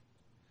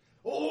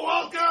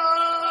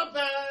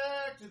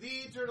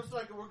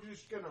looks like we're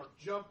just gonna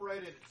jump right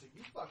in it. So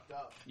you fucked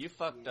up. You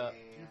fucked up.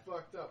 You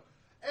fucked up.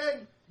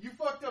 And you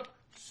fucked up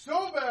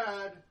so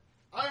bad,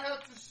 I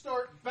have to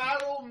start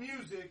battle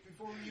music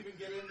before we even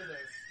get into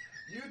this.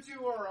 You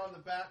two are on the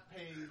back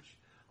page.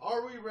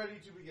 Are we ready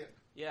to begin?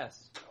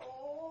 Yes.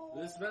 Oh.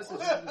 This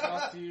message is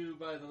brought to you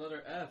by the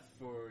letter F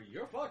for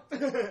you're fucked.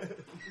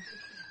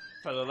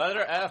 For the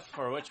letter F,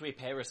 for which we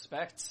pay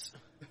respects.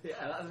 Yeah,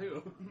 that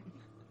too.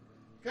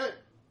 Okay.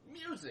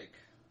 Music.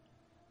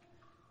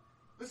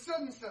 The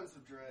sudden sense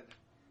of dread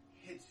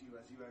hits you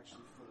as you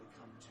actually fully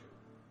come to.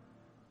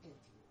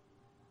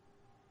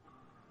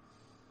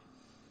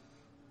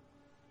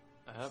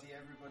 See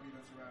everybody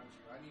that's around you.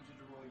 I need you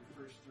to roll your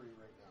first 3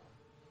 right now.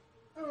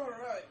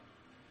 Alright.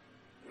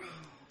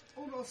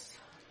 Unos,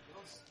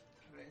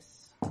 tres.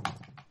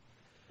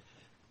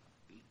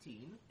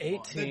 18. The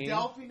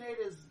Delphinate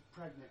is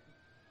pregnant.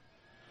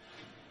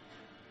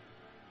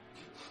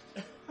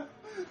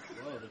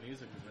 Whoa, the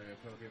music was very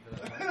appropriate for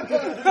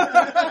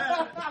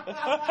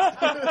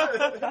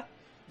that.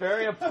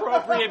 Very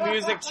appropriate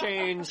music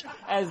change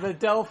as the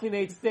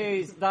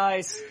Delphinate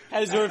dice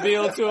has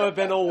revealed to have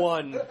been a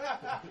 1.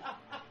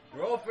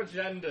 Roll for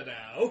gender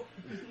now.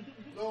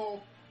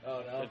 No.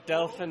 Oh no. The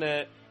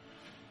Delphinate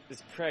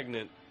is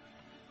pregnant.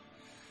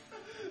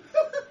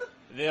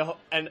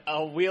 And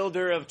a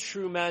wielder of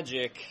true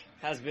magic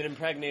has been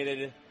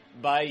impregnated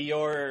by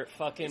your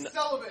fucking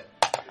Celibate.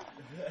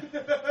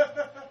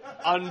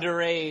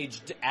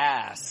 underaged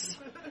ass.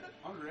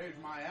 Underage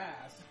my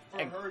ass. For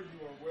And- her, you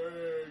are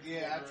way.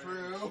 Yeah,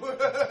 true.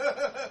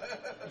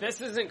 This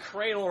isn't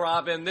Cradle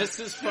Robin, this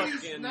is She's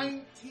fucking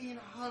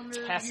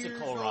 1900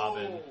 Testicle years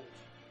Robin. old.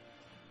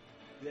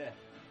 Yeah.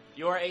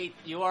 You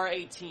are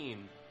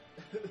 18.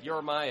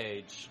 You're my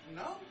age.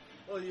 No?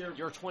 Well,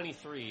 You're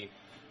 23.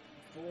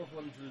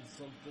 400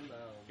 something now.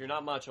 You're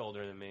not much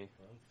older than me.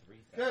 I'm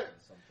 3,000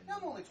 something.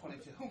 I'm only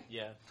 22.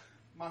 Yeah.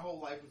 My whole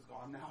life is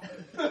gone now.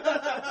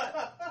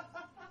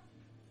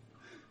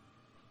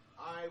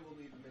 I will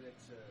need a minute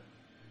to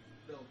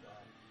build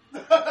up.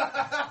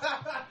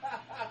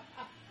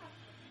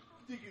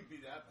 Think it'd be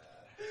that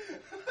bad?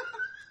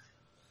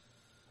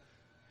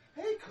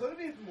 Hey, could have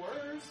been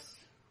worse.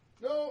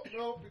 No,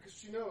 because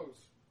she knows.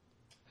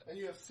 And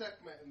you have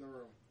Sekhmet in the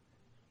room.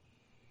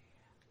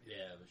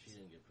 Yeah, but she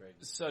didn't get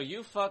pregnant. So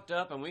you fucked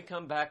up and we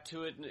come back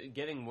to it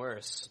getting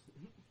worse.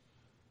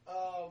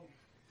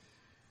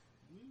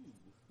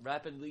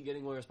 Rapidly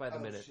getting worse by the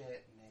minute.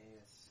 Shit,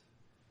 Naeus.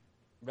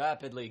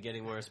 Rapidly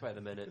getting worse by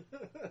the minute. I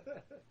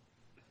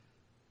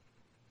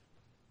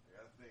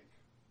gotta think.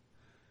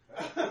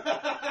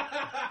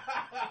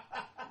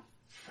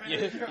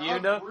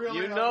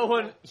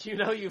 You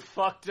know you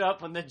fucked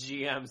up when the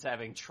GM's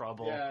having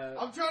trouble. Yeah.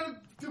 I'm trying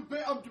to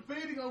I'm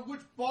debating on which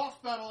boss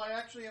battle I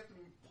actually have to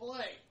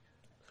play.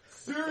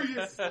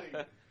 Seriously.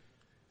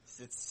 Is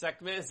it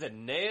Sekhmet? Is it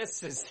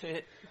Naeus? Is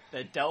it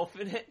the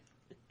Delphinate?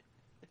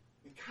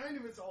 It kind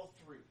of is all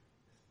 3. A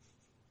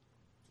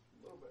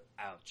little bit.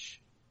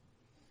 Ouch.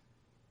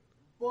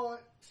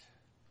 But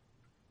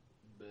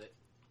But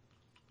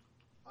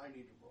I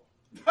need to roll.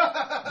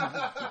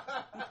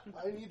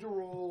 I need to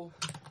roll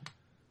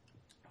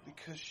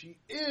because she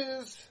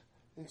is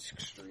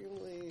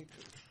extremely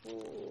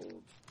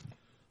controlled.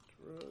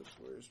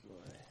 Where's my...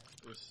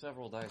 There's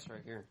several dice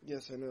right here.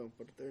 Yes, I know,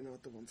 but they're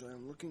not the ones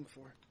I'm looking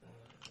for.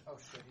 Oh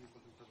shit, he's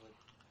looking for the...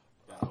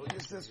 I'll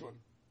use this one.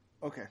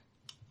 Okay.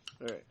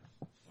 Alright.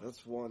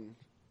 That's 1.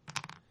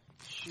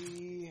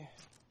 She...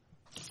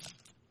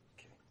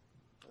 Okay.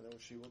 I know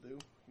what she will do.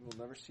 You will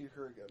never see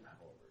her again,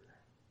 however.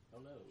 oh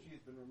no. She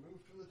has been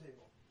removed from the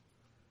table.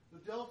 The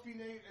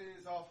Delphinate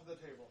is off of the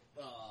table.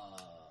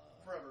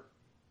 Forever.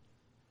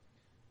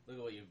 Look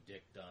at what you've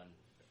dick done.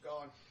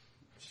 Gone.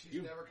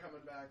 She's never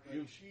coming back.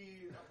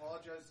 She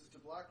apologizes to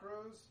Black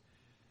Rose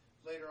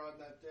later on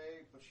that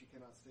day, but she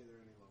cannot stay there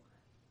any longer.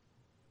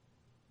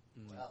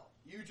 Well,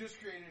 you just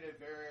created a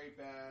very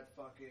bad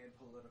fucking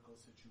political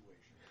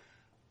situation.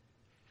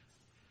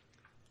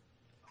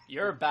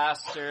 Your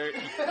bastard.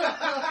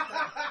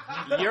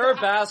 Your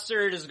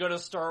bastard is going to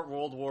start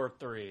World War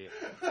III.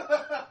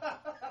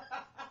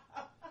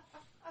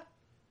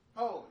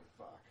 Holy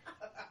fuck.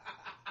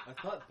 I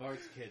thought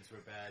Bart's kids were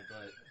bad,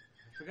 but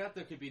I forgot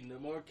there could be no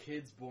more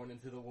kids born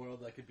into the world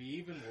that could be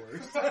even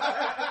worse.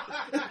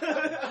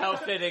 How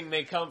fitting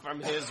they come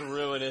from his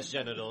ruinous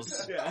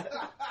genitals. Yeah.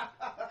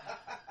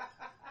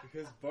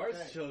 Because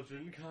Bart's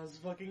children cause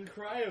fucking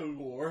cryo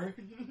war.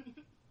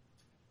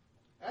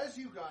 As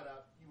you got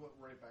up, you went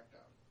right back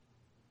down.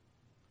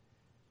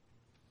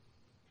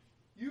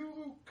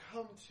 You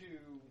come to...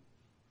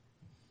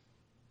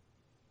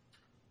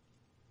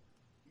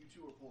 You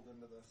two are pulled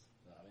into this.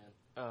 Oh, man.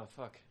 Oh,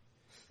 fuck.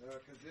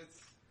 Because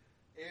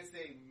it's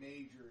a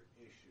major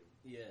issue.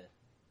 Yeah.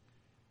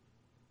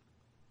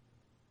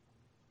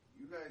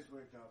 You guys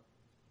wake up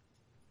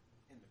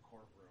in the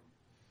courtroom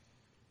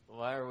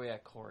Why are we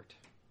at court?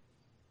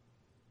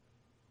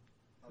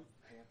 of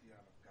the Pantheon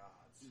of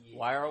Gods. Yeah.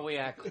 Why are we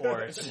at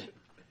court?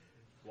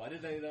 Why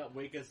did they not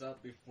wake us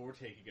up before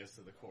taking us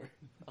to the court?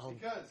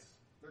 Because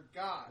They're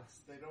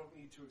gods. They don't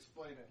need to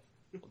explain it.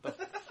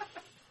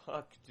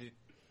 What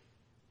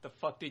the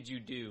fuck did you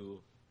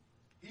do?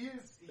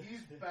 He's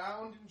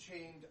bound and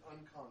chained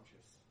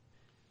unconscious.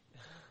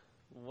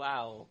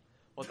 Wow.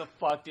 What the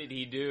fuck did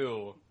he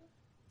do?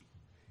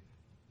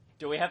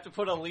 Do we have to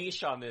put a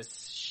leash on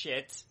this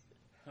shit?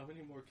 How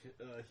many more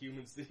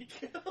humans did he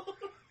kill?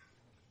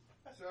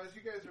 So as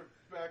you guys are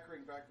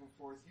bickering back and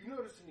forth, you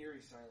notice an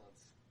eerie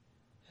silence.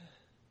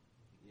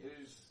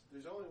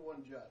 There's only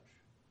one judge.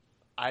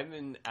 I'm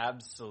in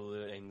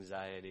absolute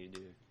anxiety,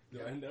 dude.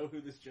 Do I know who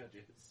this judge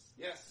is?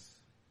 Yes.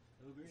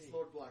 Oh, great. It's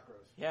Lord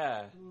Blackrose.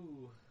 Yeah.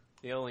 Ooh.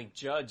 The only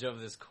judge of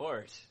this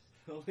court.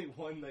 The only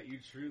one that you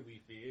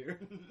truly fear.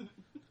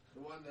 The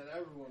one that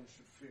everyone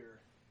should fear.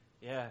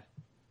 Yeah.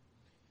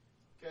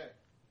 Okay.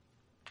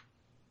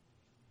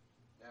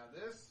 Now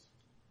this,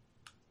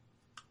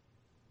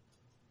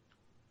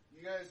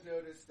 you guys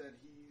notice that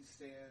he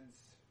stands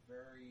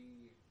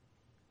very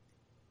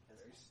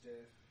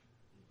stiff.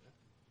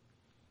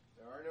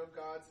 There are no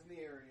gods in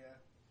the area,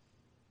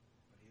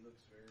 but he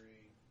looks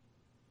very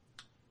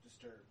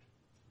disturbed.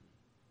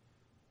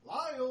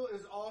 Lyle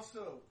is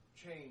also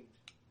chained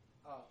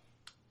up.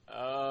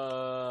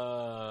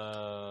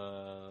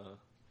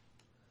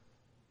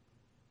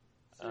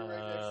 Sitting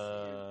right next to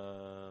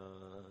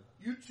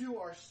you. You two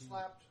are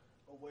slapped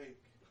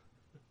awake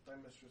by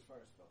Mistress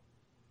Firespell.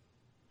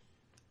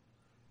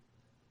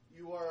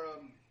 You are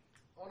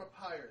on a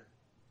pyre.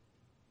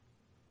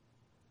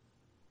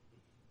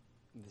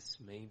 This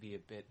may be a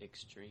bit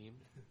extreme.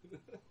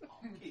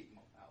 I'll keep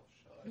my mouth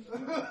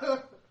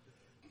shut.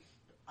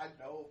 I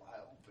know if I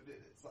open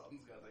it,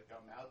 something's gonna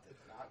come out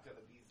that's not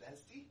gonna be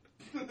zesty.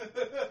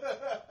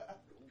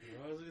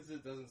 As long as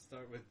it doesn't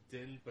start with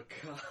Din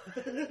Bakat.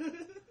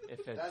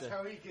 That's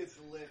how he gets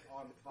lit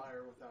on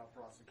fire without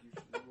prosecution.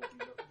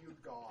 You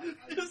gone.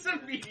 Just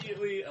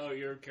immediately,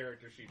 your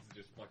character sheet's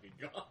just fucking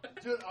gone.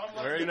 Dude,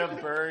 We're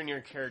gonna burn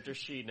your character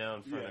sheet now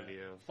in front of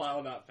you.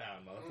 File not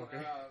found,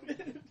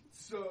 motherfucker.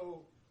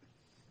 So,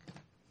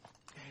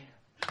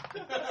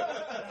 it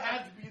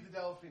had to be the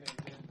Delphine,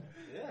 didn't it?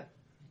 Yeah.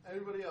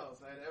 Everybody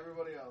else. I had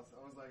everybody else.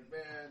 I was like,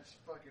 man, she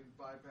fucking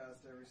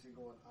bypassed every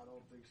single one. I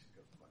don't think she's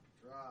gonna fucking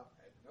drop.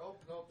 And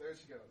nope, there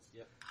she goes.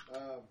 Yep.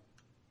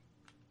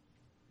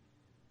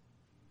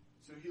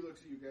 So he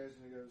looks at you guys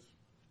and he goes,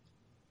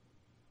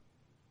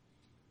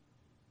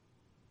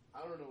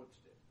 I don't know what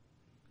to do.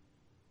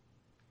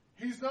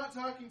 He's not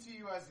talking to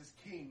you as his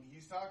king.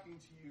 He's talking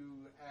to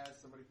you as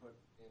somebody put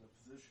in a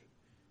position,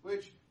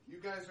 which you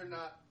guys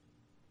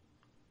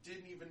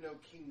didn't even know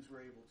kings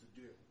were able to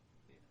do.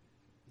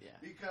 Yeah.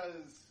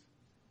 Because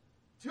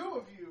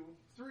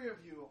three of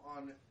you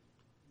on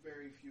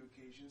very few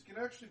occasions can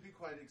actually be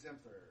quite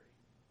exemplary.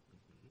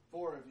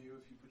 Four of you,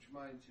 if you put your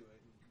mind to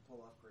it, you can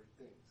pull off great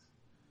things.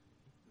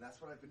 And that's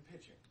what I've been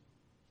pitching.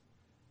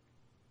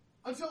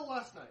 Until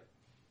last night.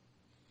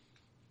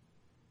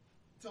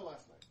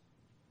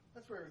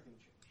 That's where everything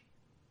changed.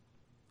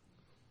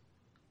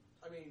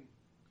 I mean,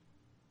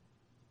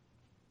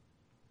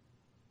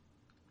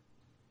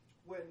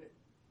 when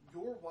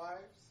your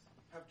wives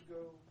have to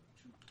go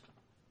to,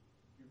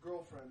 your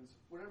girlfriends,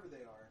 whatever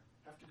they are,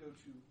 have to go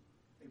to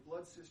a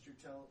blood sister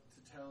to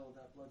tell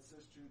that blood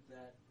sister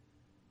that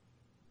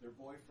their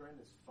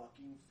boyfriend is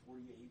fucking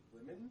 48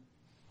 women.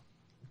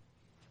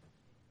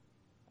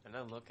 And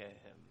I look at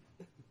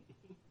him.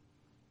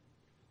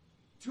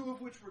 Two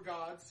of which were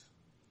gods.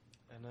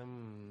 And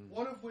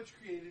one of which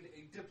created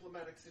a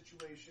diplomatic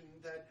situation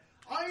that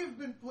I have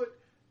been put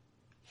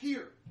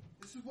here.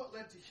 This is what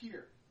led to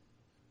here.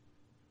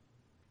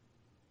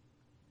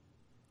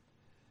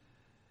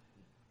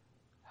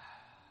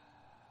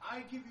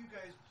 I give you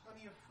guys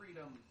plenty of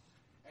freedom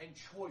and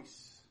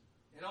choice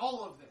in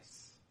all of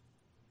this.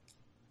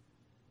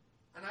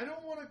 And I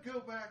don't want to go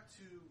back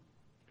to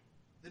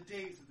the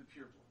days of the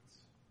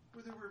purebloods,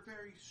 where there were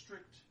very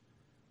strict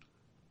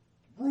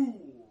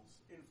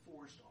rules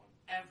enforced on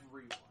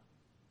everyone.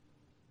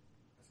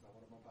 That's not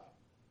what I'm about.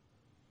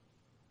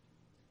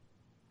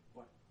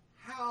 But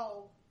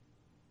how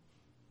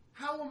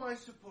am I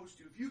supposed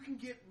to, if you can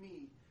get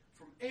me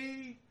from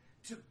A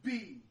to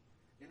B,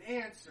 an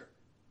answer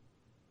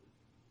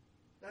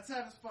that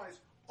satisfies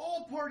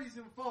all parties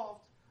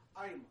involved,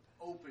 I am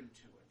open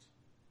to it.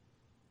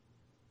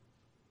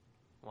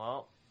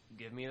 Well,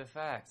 give me the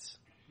facts.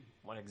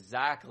 What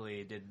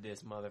exactly did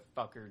this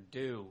motherfucker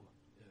do?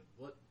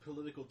 What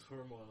political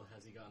turmoil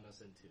has he gotten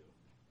us into?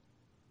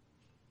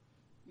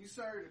 You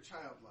sired a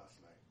child last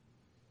night.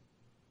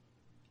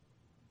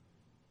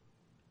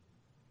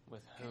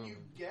 With Can whom? you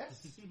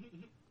guess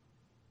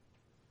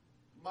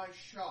my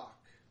shock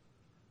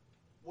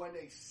when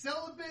a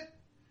celibate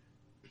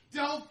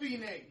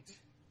Delphinate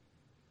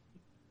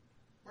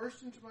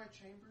burst into my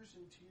chambers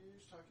in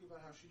tears, talking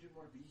about how she didn't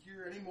want to be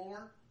here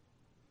anymore,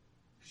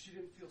 because she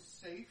didn't feel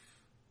safe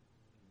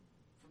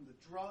from the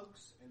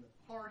drugs and the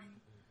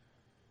party.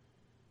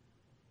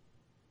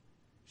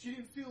 She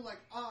didn't feel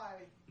like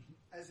I,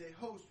 as a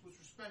host, was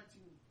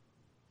respecting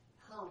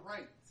her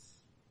rights,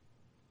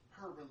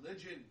 her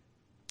religion.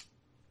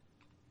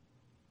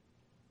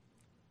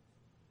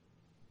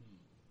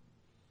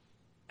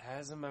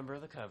 As a member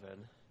of the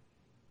Coven,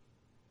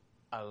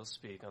 I will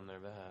speak on their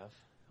behalf,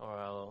 or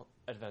I'll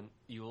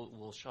you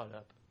will shut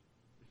up.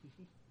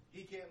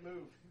 He can't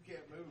move. You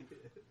can't move.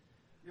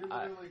 You're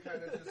literally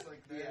kind of just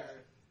like there. Yeah.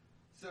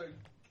 So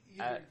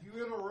either you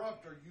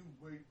interrupt or you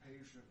wait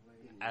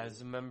patiently.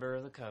 As a member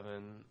of the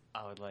Coven,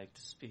 I would like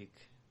to speak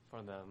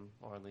for them,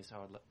 or at least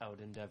I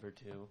would endeavor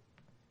to,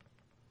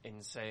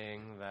 in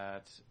saying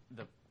that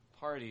the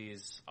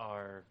parties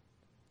are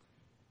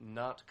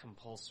not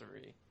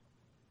compulsory,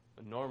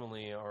 but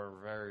normally are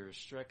very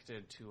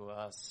restricted to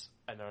us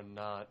and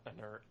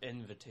are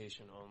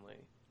invitation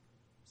only.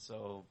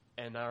 So,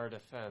 in our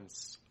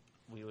defense,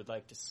 we would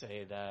like to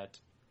say that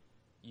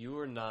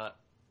none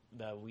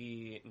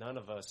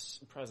of us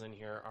present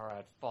here are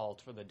at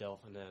fault for the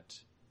Delphinette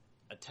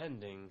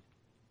attending,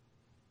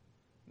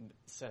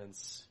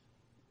 since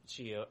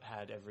she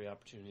had every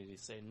opportunity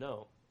to say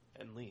no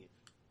and leave.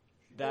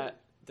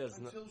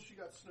 Until she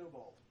got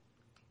snowballed.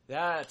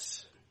 That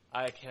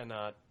I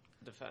cannot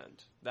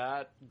defend.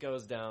 That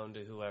goes down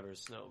to whoever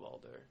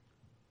snowballed her.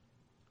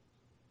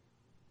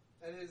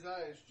 And his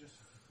eyes just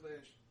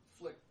flicked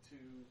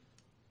to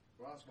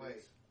Roscoe's.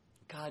 Wait.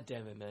 God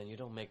damn it, man. You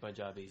don't make my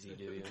job easy,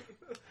 do you?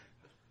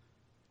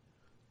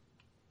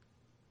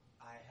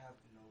 I have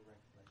no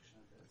recollection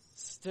of this.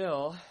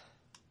 Still,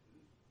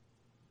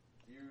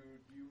 Do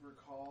you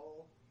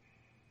recall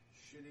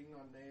shitting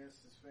on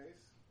Naeus'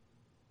 face?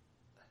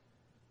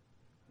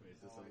 Wait, is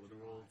this a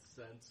literal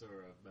sense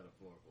or a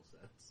metaphorical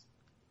sense?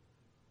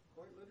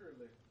 Quite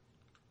literally.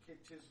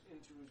 Kicked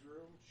into his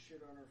room,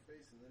 shit on her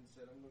face, and then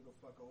said, I'm gonna go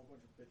fuck a whole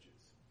bunch of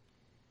bitches.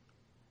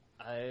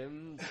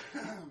 I'm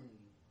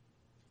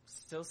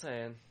still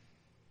saying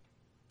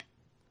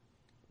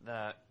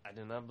that I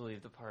do not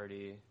believe the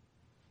party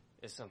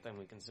is something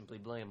we can simply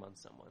blame on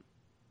someone.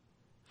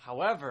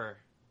 However,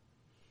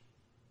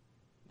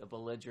 the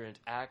belligerent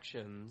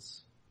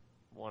actions,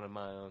 one of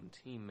my own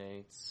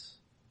teammates,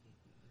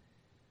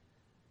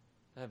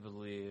 I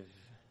believe,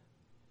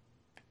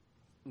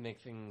 make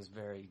things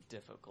very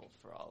difficult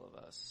for all of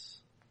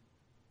us.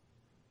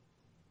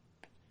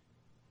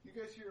 You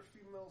guys hear a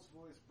female's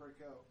voice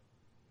break out.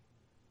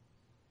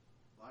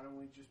 Why don't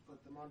we just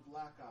put them on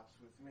Black Ops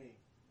with me?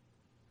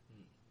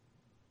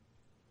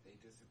 They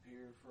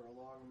disappeared for a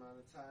long amount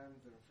of time.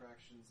 Their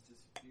fractions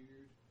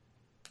disappeared.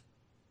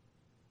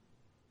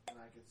 And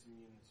I get some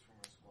units from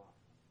our squad.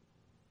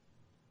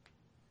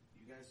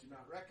 You guys do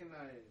not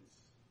recognize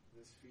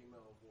this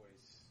female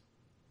voice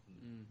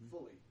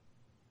fully.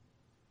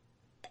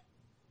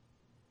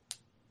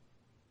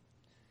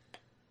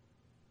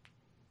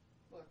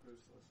 Black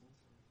Rose listens.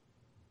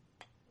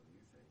 What do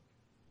you think?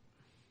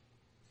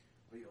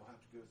 Well, you'll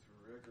have to go through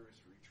rigorous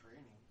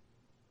retraining.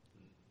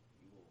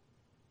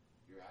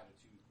 Your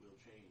attitude will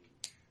change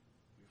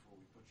before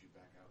we put you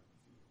back out in the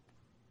field.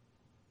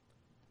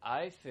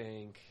 I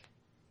think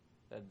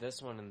that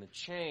this one in the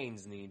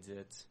chains needs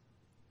it.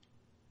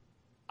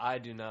 I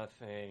do not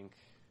think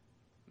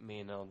me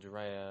and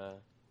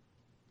Aldrea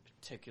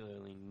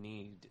particularly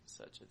need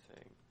such a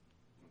thing.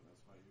 Well,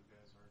 that's why you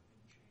guys aren't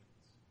in chains.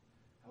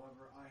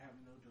 However, I have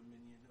no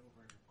dominion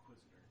over an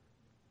Inquisitor.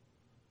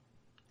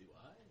 Do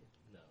I?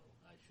 No,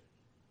 I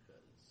shouldn't,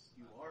 because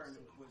You I'm are an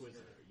also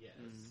Inquisitor. Yes.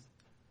 Mhm.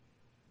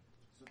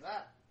 So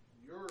that,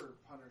 your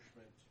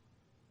punishment,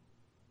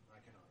 I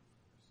cannot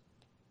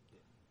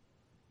enforce.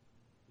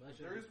 Why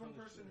should There I is be one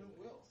punished person who anyways?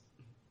 will.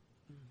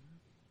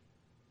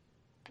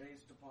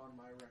 Based upon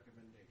my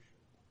recommendation.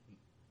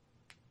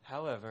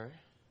 However,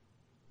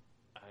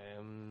 I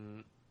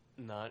am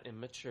not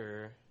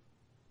immature,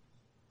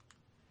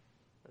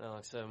 and I'll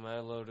accept my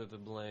load of the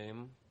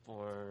blame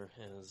for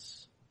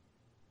his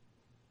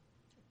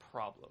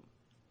problem.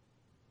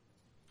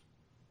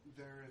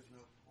 There is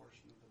no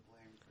portion of the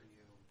blame for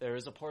you. There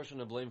is a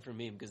portion of blame for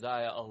me because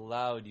I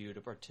allowed you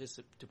to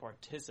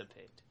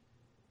participate.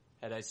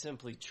 Had I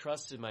simply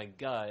trusted my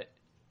gut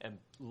and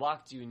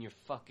locked you in your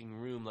fucking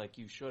room like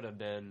you should have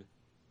been,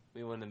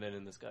 we wouldn't have been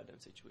in this goddamn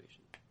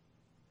situation.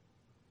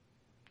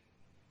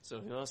 So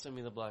if you want to send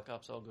me the Black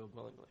Ops, I'll go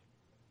willingly.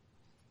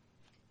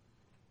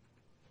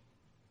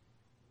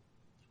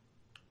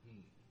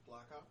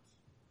 Black Ops.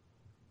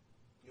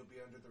 You'll be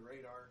under the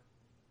radar.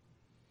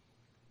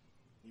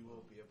 You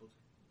won't be able to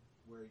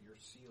wear your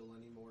seal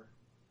anymore.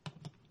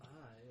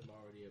 I am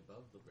already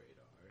above the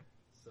radar,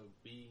 so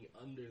being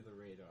under the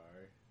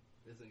radar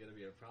isn't going to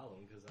be a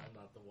problem because I'm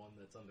not the one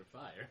that's under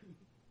fire.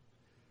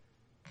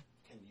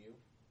 Can you?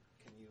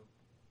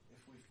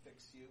 If we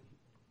fix you?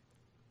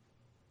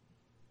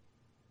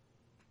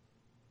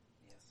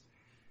 Yes.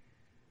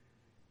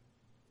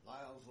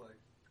 Lyle's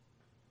like,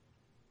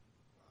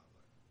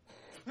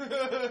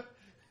 probably.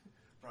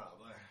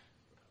 Probably.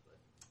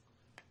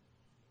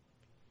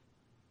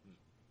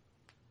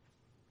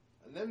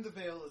 And then the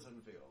veil is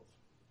unveiled.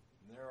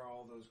 And there are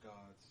all those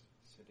gods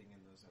sitting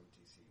in those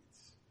empty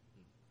seats.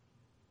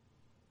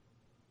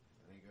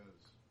 And he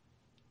goes,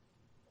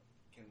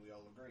 can we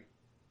all agree?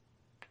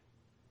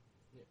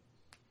 Yeah.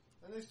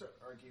 And they start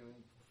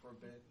arguing for a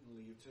bit and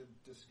leave to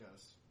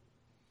discuss.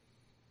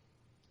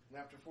 And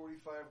after 45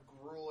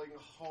 grueling,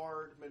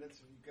 hard minutes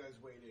of you guys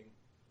waiting,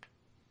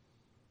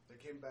 they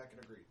came back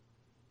and agreed.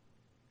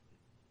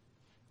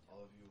 All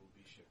of you will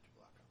be shipped to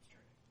Black Ops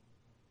training.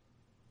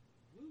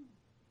 Woo.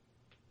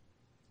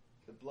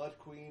 The Blood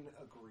Queen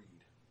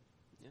agreed.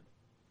 Yep.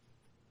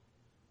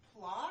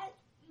 Plot?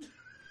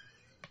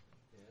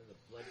 Yeah, the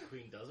Blood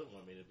Queen doesn't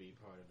want me to be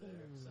part of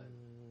their set.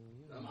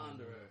 I'm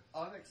under her.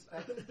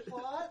 Unexpected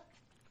plot?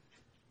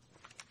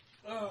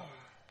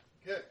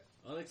 Okay.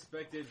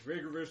 Unexpected,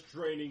 rigorous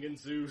training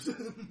ensues.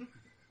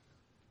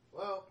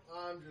 Well,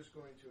 I'm just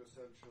going to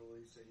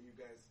essentially say you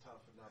guys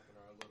toughen up and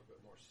are a little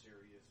bit more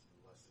serious and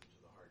less into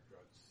the hard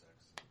drugs,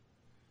 sex.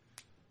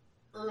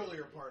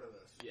 Earlier part of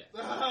this. Yeah.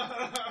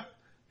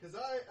 Because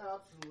I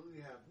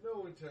absolutely have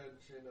no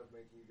intention of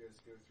making you guys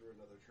go through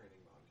another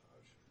training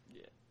montage.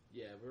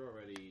 Yeah, we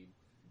already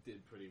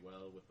did pretty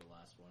well with the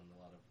last one. A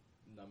lot of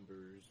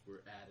numbers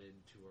were added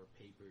to our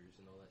papers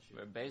and all that shit.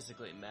 We're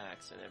basically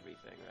max and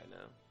everything right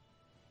now.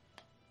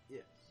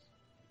 Yes.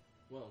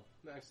 Well,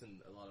 max in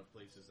a lot of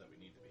places that we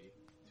need to be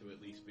to at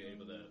least be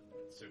able to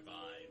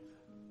survive.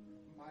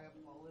 My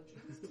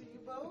apologies to you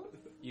both.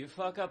 You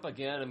fuck up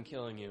again, I'm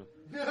killing you.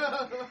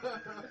 Damn.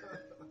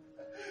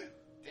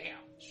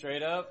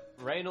 Straight up,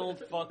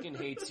 Reynold fucking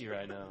hates you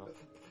right now.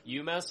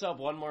 You mess up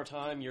one more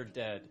time, you're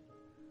dead.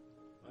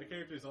 My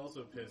character's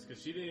also pissed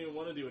because she didn't even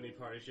want to do any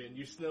party shit and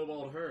you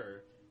snowballed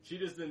her. She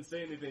just didn't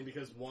say anything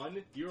because,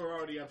 one, you were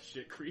already up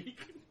shit creek.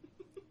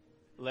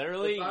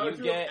 Literally,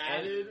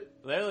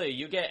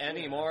 you get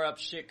any Yeah. more up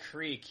shit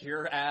creek,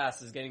 your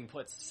ass is getting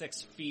put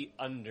 6 feet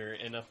under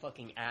in a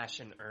fucking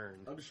ashen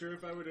urn. I'm sure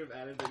if I would have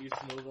added that you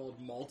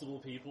snowballed multiple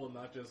people and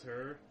not just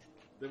her,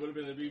 there would have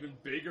been an even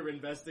bigger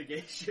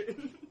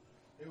investigation.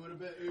 It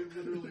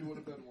literally would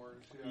have been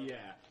worse.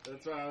 Yeah,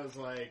 that's why I was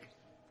like,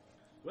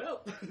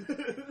 well,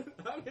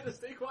 I'm gonna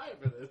stay quiet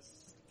for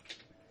this.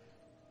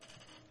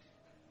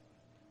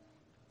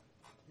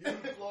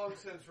 You've long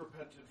since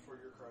repented for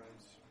your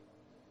crimes.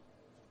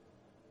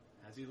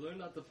 Has he learned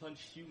not to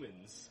punch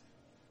humans?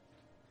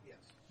 Yes.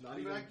 Not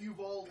In even. fact, you've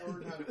all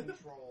learned how to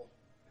control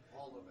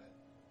all of it.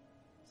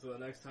 So the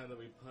next time that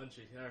we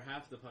or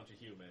have to punch a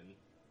human,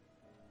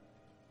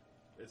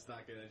 it's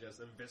not gonna just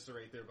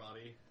eviscerate their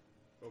body,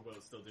 or will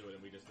it still do it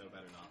and we just know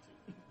better not to?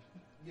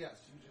 Yes,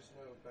 you just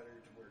know better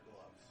to wear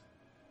gloves.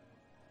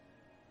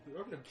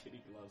 Or no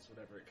kitty gloves,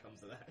 whenever it comes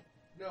to that.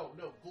 No,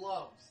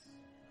 gloves.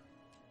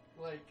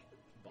 Like,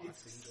 Boxing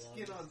it's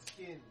gloves. skin on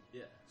skin.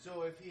 Yeah,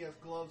 So if he has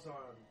gloves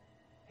on,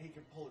 he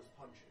can pull his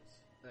punches.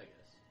 I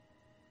guess.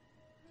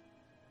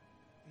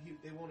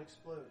 They won't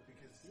explode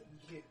because he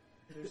can't,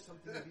 there's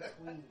something in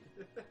between.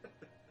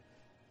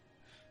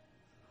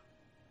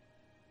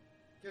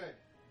 Okay,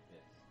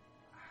 Yes.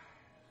 I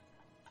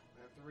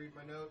have to read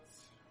my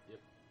notes.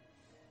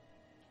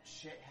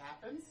 Shit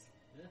happens?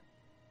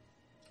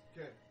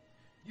 Okay.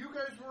 You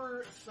guys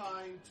were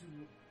assigned to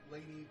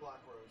Lady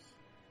Blackrose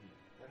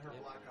and her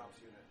Yep. Black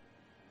Ops unit.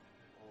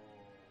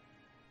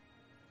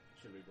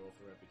 Should we roll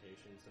for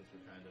reputation since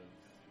we're kind of...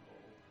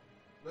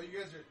 No, you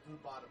guys are to the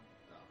bottom.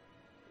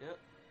 Yep.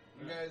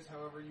 You guys,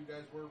 however, you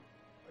guys were,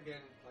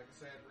 again, like I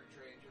said,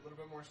 retrained. You're a little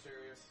bit more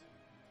serious.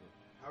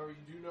 However,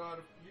 you do know how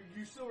to...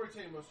 You still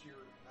retain most of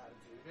your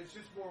attitude. It's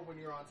just more when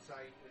you're on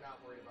site, you're not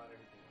worried about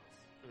anything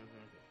else.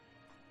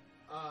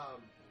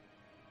 Mm-hmm.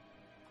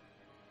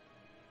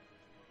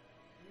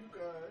 You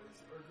guys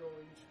are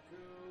going to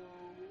go...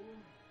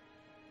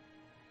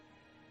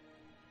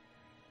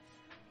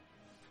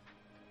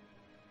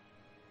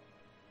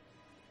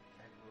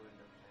 I ruined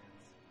our plans.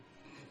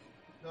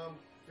 No, I'm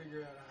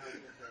figuring out how to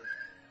get there.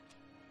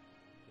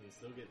 We can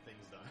still get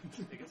things done.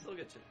 You can still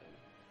get shit done.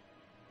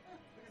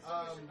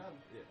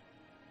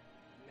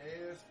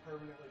 Naeus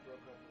permanently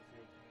broke up with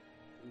you.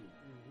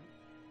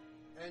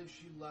 And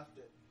she left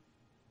it.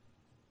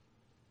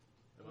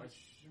 Am I- Which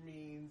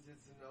means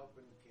it's an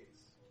open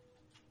case.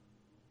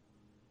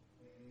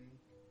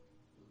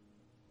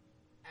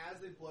 As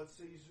a blood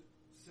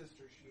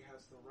sister, she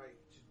has the right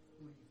to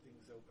leave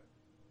things open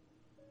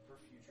for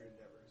future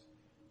endeavors.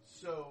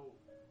 So,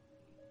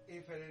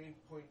 if at any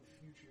point in the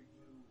future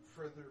you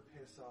further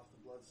piss off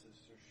the blood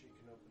sister, she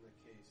can open the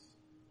case.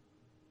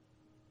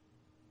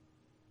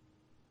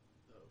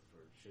 Oh,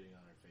 for shitting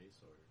on her face,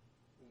 or...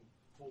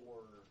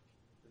 For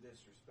the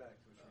disrespect,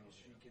 which means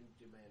she can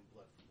demand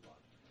blood for blood.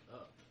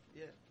 Oh.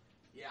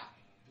 Yeah,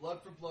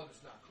 blood for blood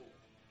is not cool.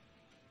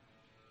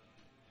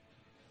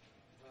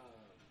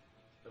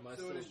 Am I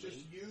So still it is just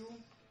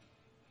linked?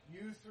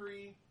 you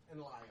three,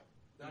 and Lyle.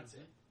 That's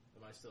it.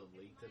 Am I still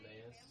linked to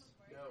Naeus?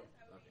 No.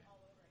 Okay.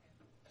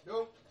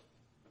 Nope.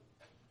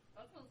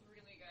 That smells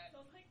really good.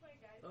 Smells like my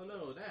guy. Oh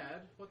no,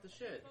 Dad! What the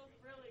shit? Smells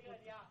really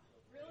good, yeah.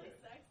 Really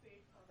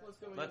sexy. What's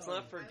going Let's on?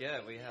 not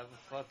forget, we have a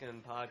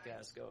fucking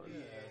podcast going.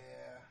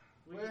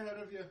 Yeah. Way ahead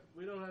of you.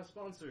 We don't have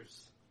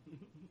sponsors.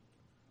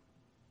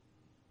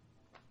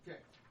 Okay.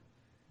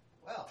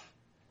 Well,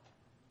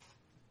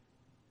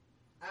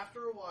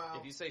 After a while.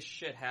 If you say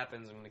shit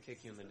happens, I'm gonna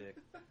kick you in the dick.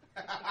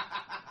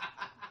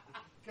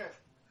 Okay.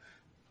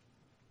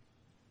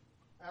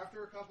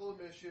 After a couple of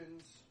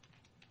missions,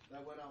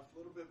 that went off a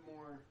little bit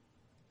more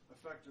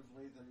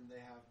effectively than they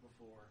have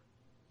before.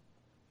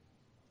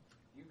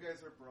 You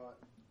guys are brought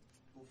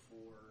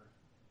before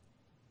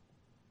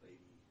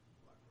Lady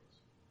Blackrose.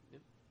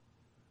 Yep.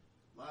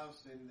 Lyle's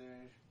standing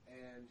there,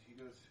 and he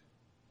goes,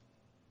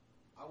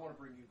 I want to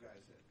bring you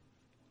guys in.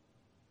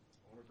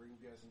 I want to bring you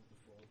guys into the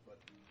fold, but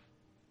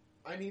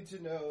I need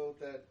to know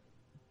that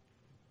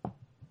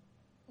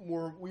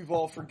we've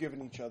all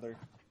forgiven each other.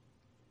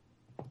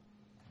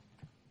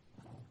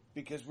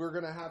 Because we're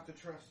going to have to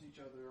trust each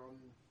other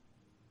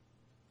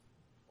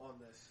on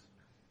this.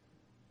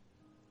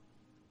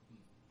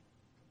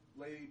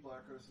 Lady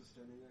Blackrose is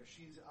standing there.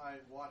 She's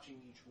watching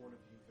each one of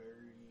you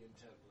very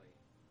intently.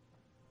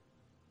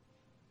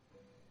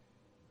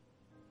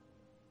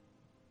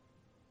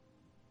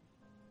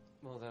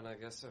 Well, then I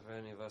guess if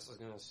any of us is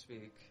going to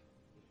speak,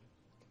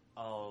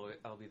 I'll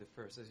be the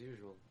first as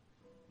usual.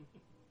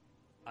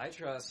 I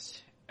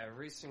trust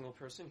every single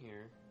person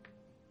here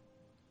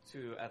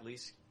to at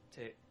least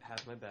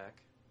have my back,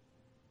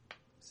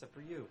 except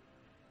for you.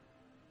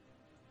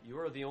 You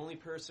are the only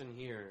person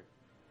here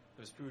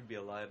whose food would be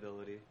a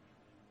liability.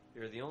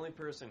 You're the only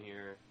person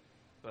here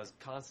who has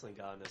constantly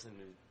gotten us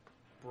into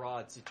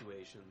broad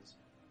situations.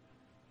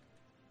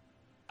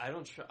 I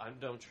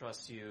don't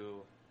trust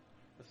you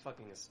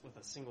with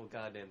a single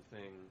goddamn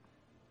thing,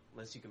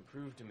 unless you can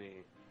prove to me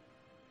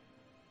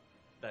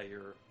that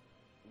you're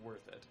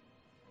worth it.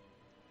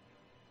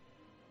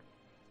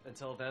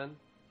 Until then,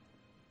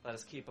 let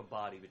us keep a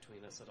body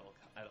between us at all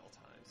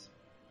times.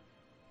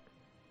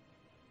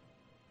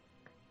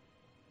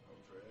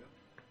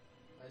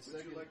 Andrea,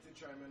 would you like to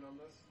chime in on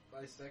this?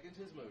 I second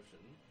his motion,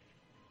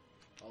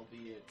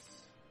 albeit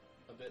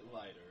a bit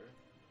lighter,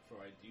 for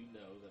I do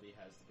know that he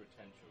has the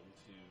potential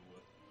to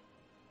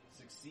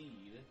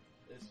succeed.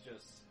 It's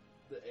just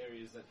the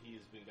areas that he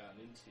has been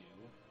gotten into.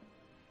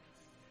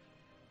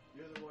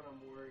 You're the one I'm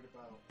worried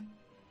about.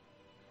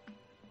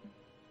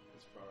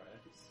 As far as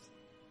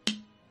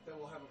That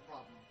we'll have a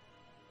problem.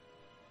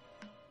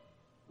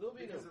 there'll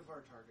be Because of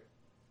our target.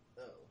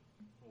 Oh,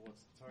 well,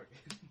 what's the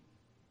target?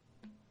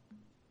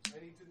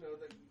 I need to know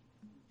that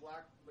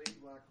Lady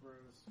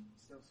Blackrose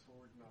steps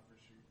forward and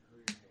offers her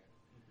your hand.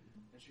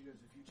 And she goes,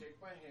 if you take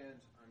my hand,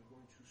 I'm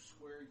going to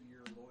swear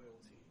your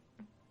loyalty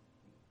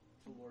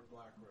to Lord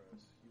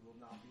Blackrose. You will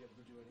not be able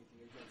to do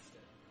anything against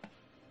it.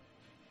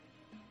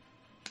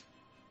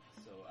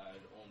 So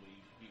I'd only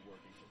be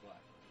working for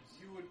Blackrose.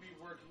 You would be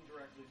working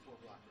directly for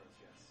Blackrose,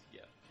 yes.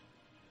 Yeah.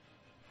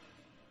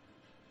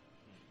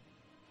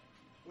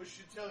 Which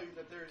should tell you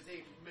that there is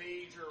a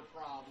major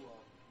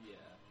problem. Yeah.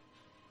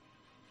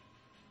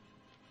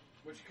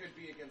 Which could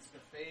be against the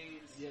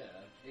phase. Yeah.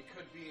 It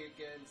could be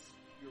against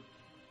your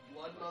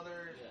blood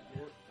mother.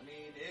 Yeah. I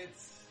mean,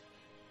 it's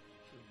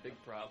A big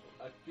problem.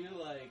 I feel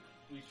like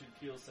we should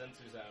feel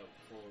censors out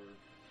for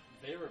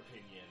their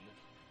opinion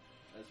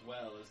as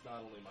well as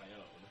not only my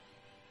own.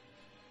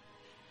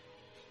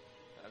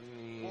 I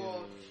mean...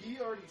 Well, he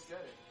already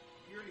said it.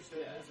 He already said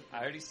Yeah. his I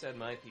opinion. already said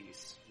my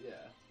piece. Yeah.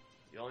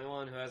 The only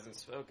one who hasn't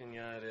spoken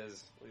yet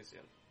is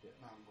Lucian.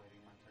 I'm waiting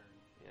my turn.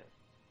 Yeah.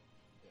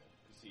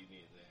 Because he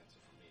needed the answer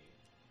from me.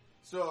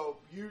 So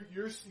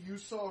you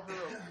saw her.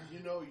 You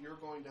know you're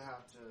going to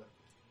have to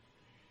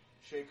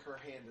shake her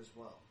hand as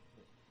well.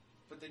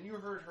 But then you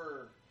heard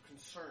her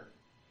concern.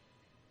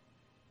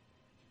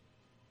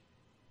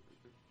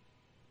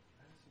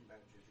 I have some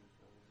bad juju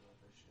feelings about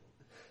this shit.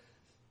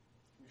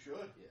 You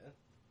should, Yeah.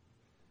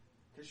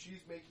 because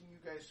she's making you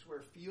guys swear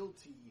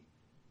fealty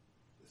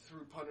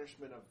through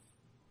punishment of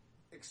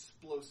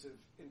explosive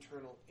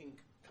internal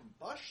ink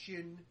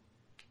combustion,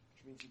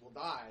 which means you will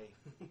die.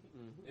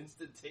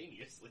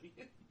 Instantaneously.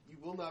 You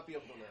will not be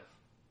able to live.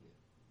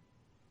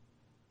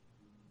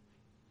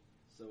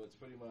 So it's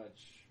pretty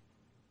much,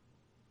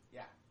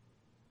 Yeah.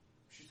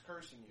 She's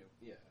cursing you.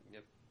 yeah,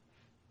 Yep.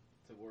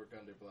 to work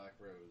under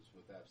Blackrose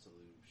with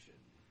absolution.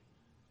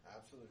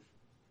 Absolutely.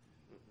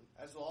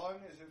 As long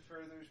as it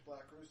furthers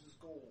Blackrose's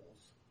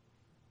goals.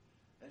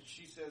 And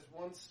she says,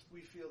 once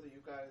we feel that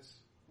you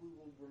guys, we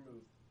will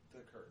remove the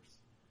curse.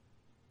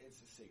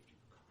 It's a safety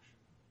precaution.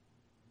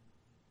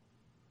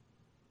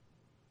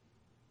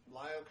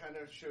 Lyle kind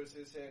of shows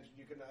his hand, and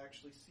you can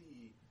actually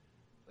see,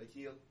 like,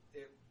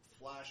 it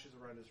flashes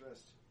around his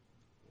wrist.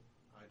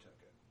 I took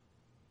it.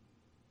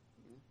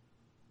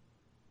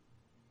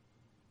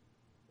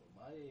 Well,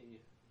 my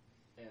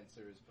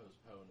answer is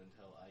postponed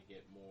until I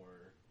get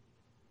more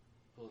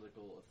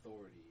political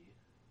authority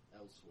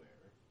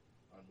elsewhere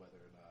on whether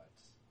or not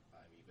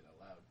I'm even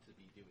allowed to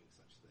be doing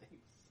such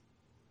things.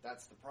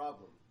 That's the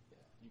problem. Yeah.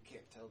 You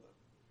can't tell them.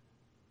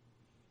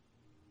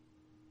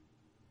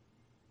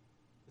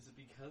 Is it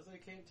because I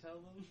can't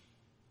tell them?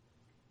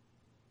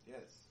 Yes.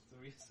 That's the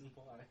reason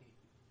why.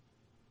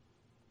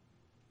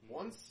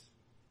 Once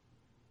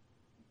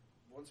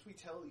we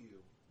tell you,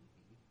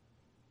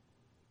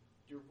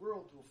 your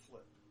world will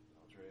flip,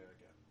 Andrea,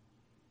 again.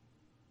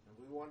 And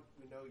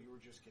we know you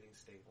were just getting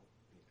stable.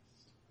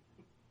 Yes.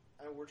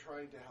 And we're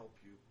trying to help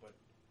you, but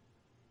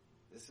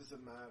this is a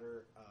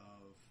matter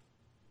of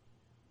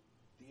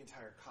the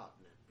entire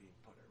continent being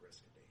put at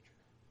risk and danger.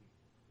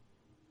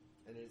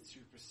 And it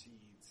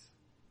supersedes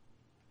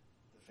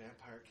the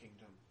vampire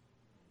kingdom.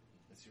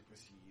 It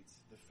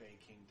supersedes the Fae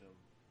kingdom.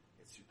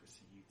 It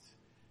supersedes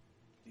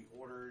the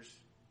orders,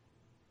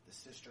 the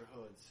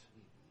sisterhoods,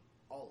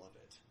 all of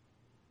it.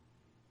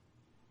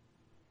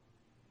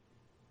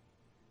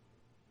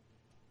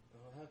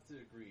 I'll have to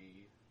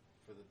agree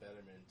for the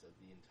betterment of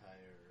the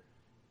entire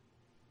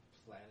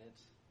planet,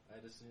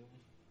 I'd assume.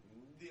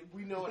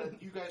 We know it.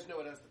 You guys know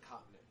it as the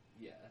continent.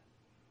 Yeah.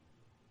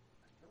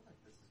 I feel like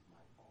this is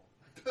my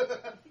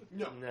fault.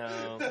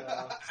 No.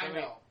 I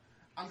know.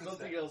 I'm just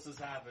Something saying. else has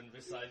happened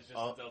besides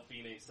just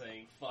Delphine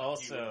saying "fuck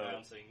Also, you" and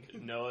bouncing.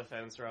 no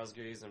offense,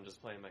 Rosgrees, I'm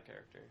just playing my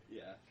character.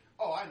 Yeah,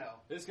 Oh, I know.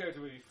 this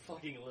character would be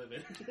fucking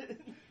livid.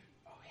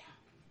 Oh, yeah.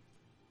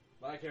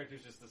 My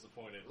character's just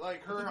disappointed.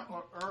 Like her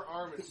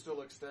arm is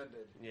still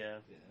extended. Yeah.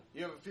 Yeah,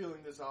 You have a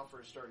feeling this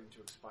offer is starting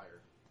to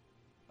expire.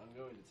 I'm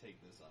going to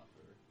take this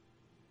offer.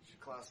 She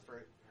clasps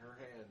her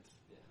hand.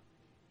 Yeah.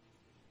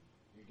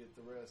 You get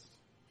the wrist.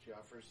 She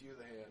offers you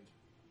the hand.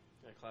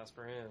 I clasp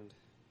her hand.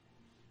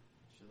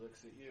 She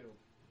looks at you.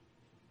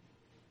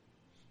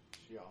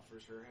 She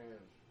offers her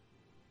hand.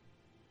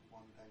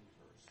 One thing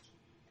first.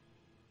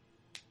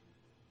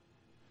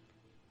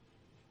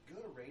 Go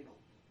to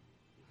Reynold.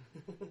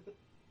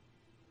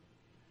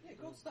 Yeah,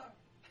 go start.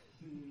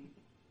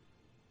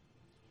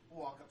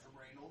 Walk up to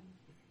Reynold.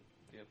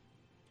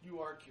 You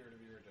are cured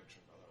of your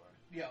addiction, by the way.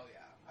 Yeah, oh,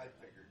 yeah, I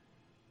figured.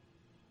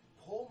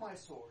 Pull my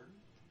sword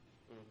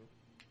Mm-hmm.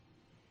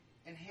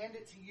 and hand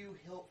it to you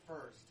hilt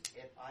first.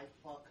 If I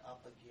fuck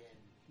up again,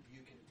 you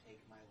can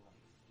take my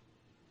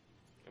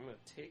life. I'm gonna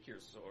take your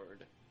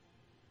sword,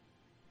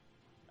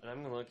 and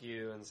I'm gonna look at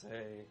you and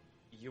say,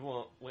 "You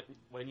won't.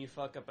 When you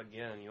fuck up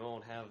again, you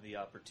won't have the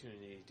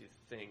opportunity to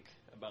think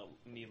about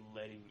you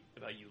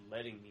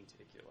letting me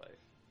take your life,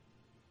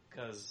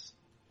 because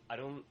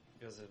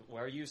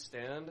where you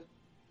stand,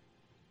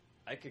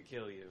 I could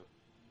kill you,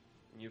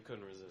 and you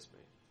couldn't resist me.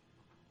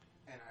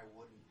 And I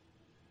wouldn't.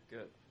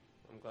 Good.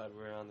 I'm glad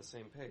we're on the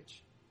same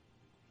page."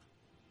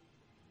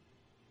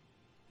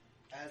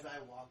 As I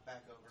walk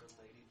back over to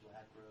Lady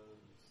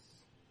Blackrose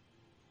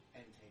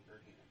and take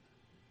her hand.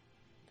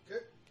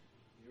 Okay.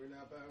 You are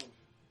now bound.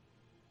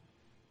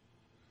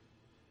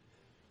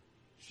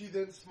 She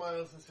then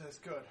smiles and says,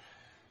 "Good."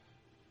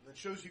 And then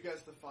shows you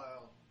guys the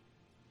file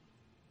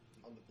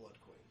on the Blood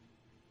Queen.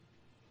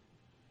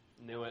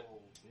 Knew it. Oh,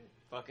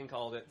 Fucking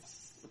called it.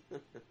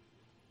 Okay.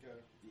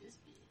 this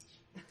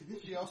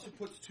bitch. She also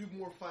puts two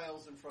more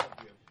files in front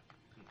of you.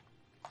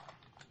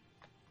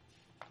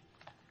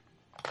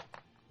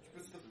 She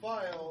puts the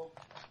file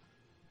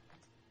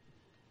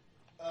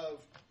of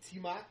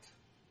Tiamat.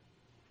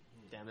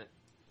 Damn it.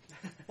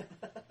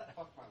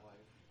 Fuck my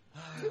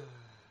life.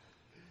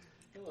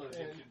 Hello,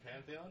 Egyptian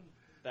pantheon.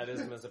 That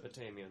is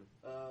Mesopotamian.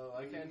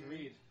 I can't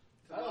read.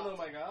 I don't know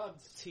my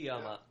gods.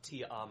 Tiamat.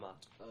 Tiamat.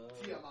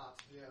 Yeah.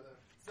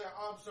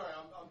 I'm sorry.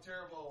 I'm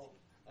terrible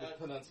at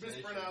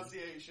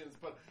mispronunciations,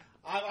 but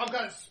I've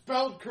got it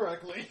spelled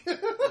correctly.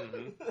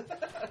 Mm-hmm.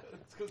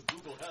 It's because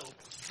Google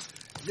helps.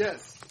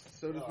 Yes.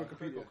 So does Crickle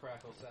Wikipedia.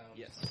 crackle sound.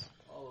 Yes.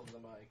 All over the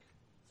mic.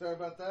 Sorry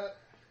about that.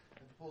 I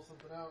had to pull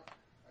something out.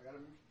 I gotta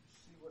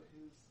see what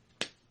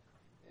his...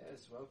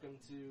 Yes, welcome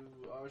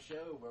to our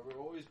show where we're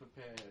always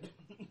prepared.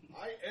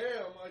 I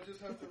am. I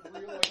just have to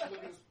look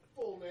at his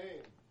full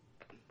name.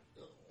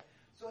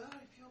 So how do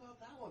I feel about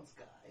that one,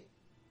 Sky?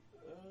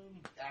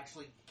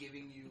 Actually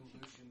giving you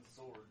Lucian's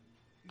sword.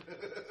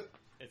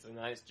 It's a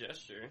nice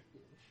gesture.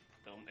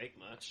 Don't make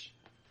much.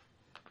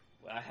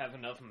 Well, I have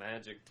enough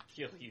magic to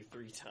kill you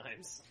 3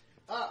 times.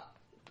 Ah!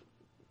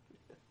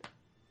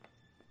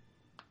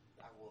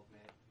 I will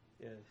admit,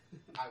 Yeah.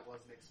 I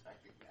wasn't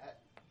expecting that.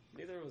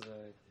 Neither was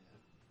I.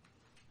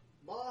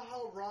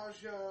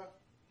 Maharaja...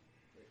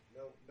 Wait,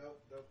 no, not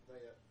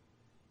yet.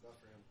 Not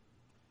for him.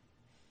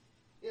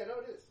 Yeah, no,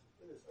 it is.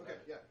 It is. Okay,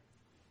 yeah.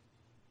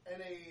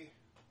 And a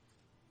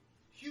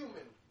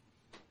human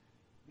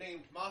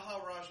named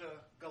Maharaja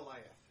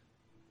Goliath.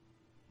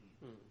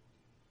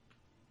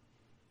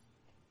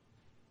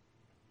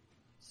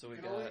 So we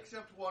You can only got...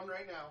 accept one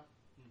right now.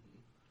 Mm-hmm.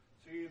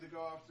 So you either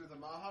go after the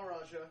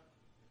Maharaja,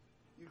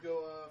 you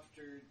go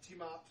after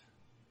Tiamat,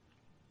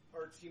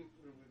 or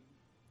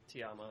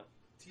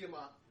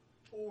Tiamat,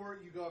 or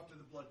you go after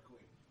the Blood Queen.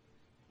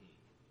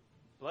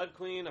 Blood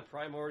Queen, a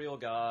primordial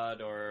god,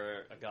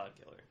 or a god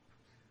killer?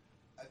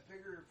 I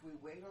figure if we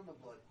wait on the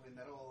Blood Queen,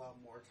 that'll allow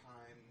more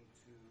time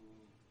to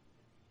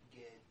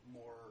get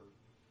more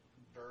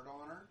dirt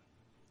on her.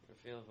 I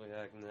feel if we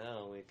act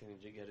now, we can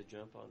get a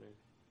jump on her.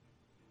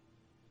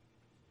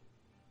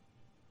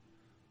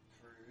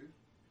 True.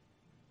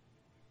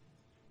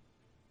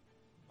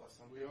 But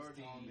something's We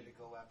already- telling me to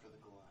go after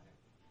the Goliath.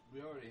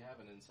 We already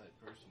have an inside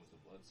person with the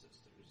Blood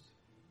Sisters.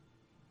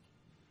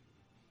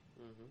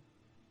 Mm-hmm.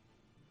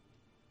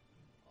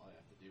 All I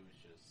have to do is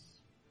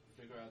just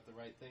figure out the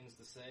right things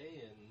to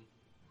say and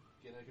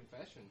get a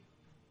confession.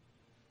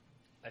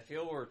 I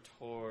feel we're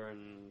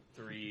torn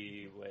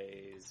 3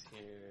 ways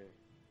here.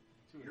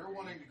 You're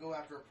wanting to go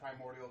after a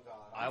primordial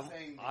god.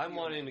 I'm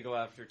wanting to go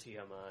after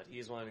Tiamat.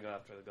 He's wanting to go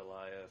after the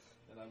Goliath.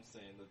 And I'm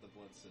saying that the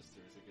Blood Sister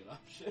is a good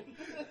option.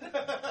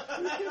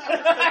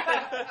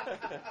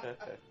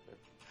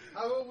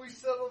 How about we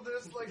settle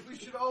this like we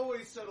should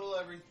always settle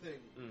everything?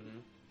 Mm-hmm.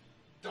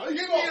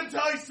 Give me a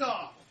dice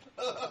off!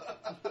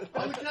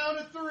 On the count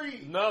of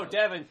 3! No,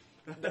 Devin!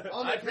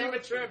 I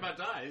premature my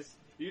dice.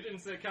 You didn't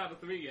say count of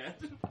 3 yet.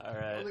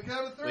 Alright. On the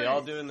count of 3! We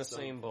all do in the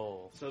same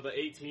bowl. So the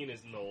 18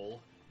 is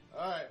null.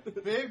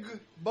 Alright, big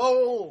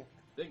bowl.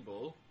 Big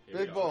bowl. Here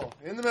Big we bowl.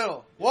 In the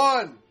middle.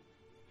 1!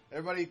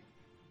 Everybody,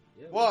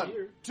 Yeah, 1,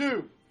 here.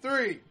 2,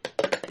 3.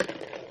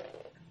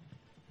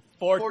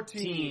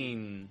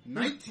 14.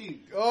 19.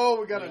 Oh,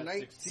 we got We a got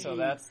 19. 16. So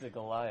that's the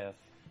Goliath.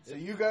 So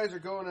you guys are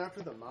going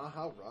after the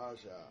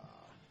Maharaja.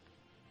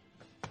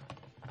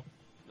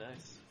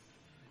 Nice.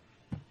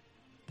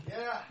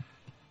 Yeah.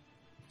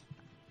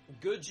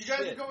 Good You shit.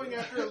 guys are going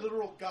after a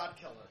literal god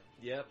killer.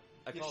 Yep.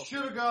 You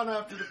should have gone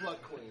after the Blood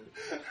Queen.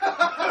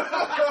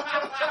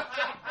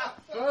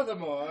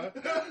 Furthermore,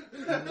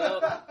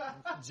 No,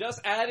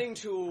 just adding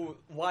to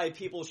why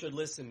people should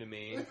listen to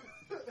me.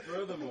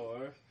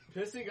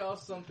 pissing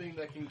off something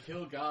that can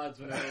kill gods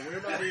whenever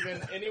we're not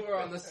even anywhere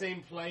on the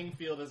same playing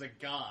field as a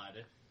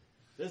god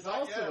is Not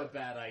also yet. a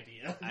bad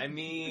idea. I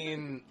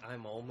mean,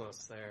 I'm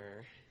almost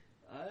there.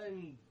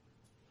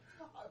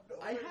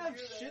 I have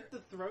shit to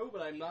throw,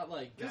 but I'm not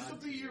like This will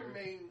God be your tier.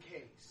 main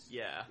case.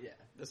 Yeah. Yeah.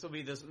 This will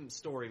be the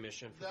story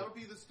mission. For That'll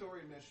be the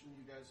story mission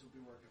you guys will be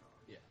working on.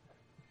 Yeah.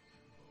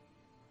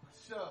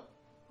 So,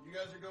 you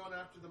guys are going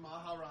after the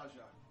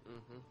Maharaja.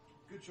 Mm-hmm.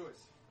 Good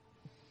choice.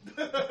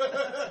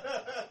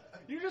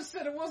 You just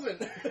said it wasn't.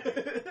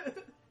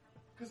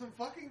 Because I'm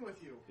fucking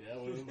with you. Yeah,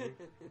 well,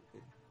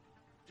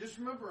 Just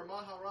remember, a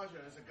Maharaja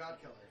is a god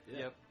killer. yeah.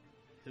 Yep.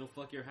 He'll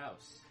fuck your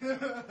house.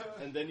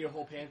 And then your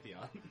whole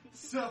pantheon.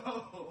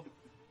 So,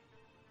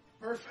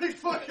 perfect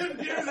fucking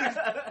music.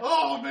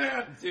 Oh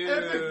man, Dude.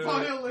 epic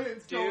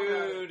violins. going at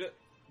it. Dude,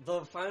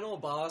 the final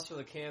boss for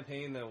the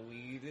campaign that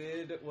we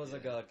did was a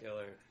god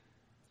killer.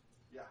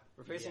 Yeah,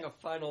 We're facing Yeah. a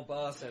final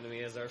boss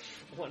enemy as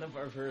one of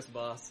our first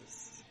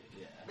bosses.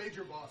 Yeah.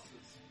 major bosses.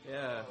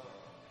 Yeah.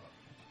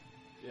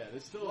 Yeah,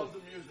 there's still Love a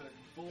the music.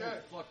 full Okay.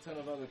 fuck ton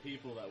of other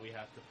people that we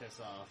have to piss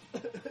off.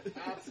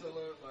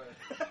 Absolutely.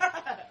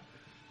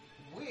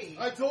 We.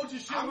 I told you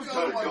shit I'm was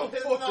gonna gonna go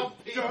piss fucking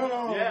off people.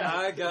 down. Yeah.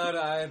 I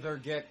gotta either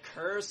get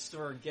cursed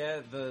or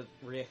get the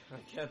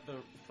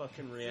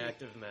fucking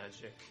reactive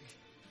magic.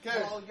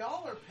 Okay. While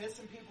y'all are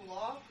pissing people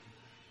off,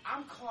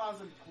 I'm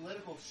causing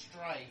political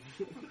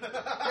strife.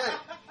 Okay.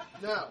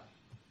 Now,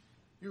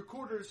 your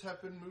quarters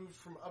have been moved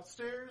from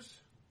upstairs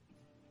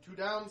to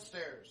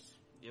downstairs.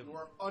 Yep. You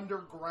are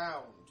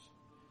underground.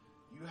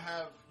 You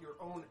have your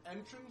own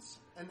entrance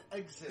and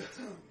exit,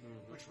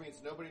 which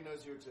means nobody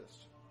knows you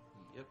exist.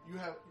 Yep. You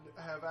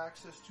have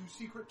access to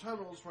secret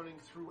tunnels running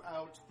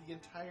throughout the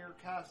entire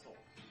castle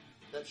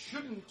that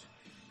shouldn't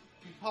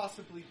be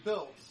possibly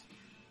built,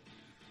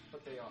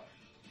 but they are.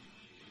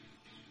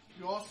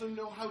 You also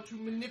know how to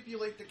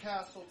manipulate the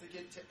castle to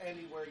get to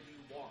anywhere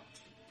you want.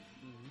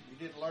 You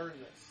did learn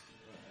this.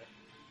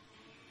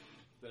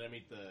 Did I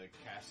meet the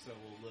castle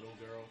little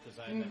girl? Because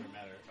I never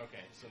met her.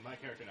 Okay, so my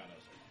character now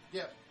knows her.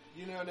 Yeah,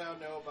 you know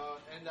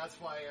about, and that's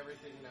why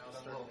everything now The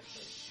started. little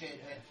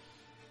shithead.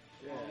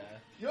 Yeah.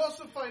 You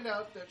also find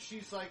out that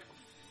she's like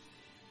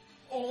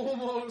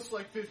almost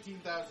like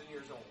 15,000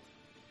 years old.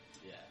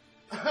 Yeah.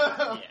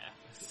 Yeah.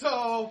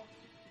 So,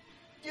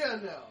 yeah,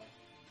 no.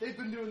 They've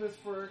been doing this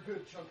for a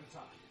good chunk of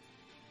time.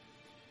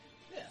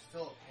 Yeah.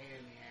 Still a pain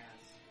in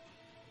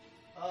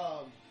the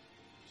ass.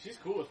 She's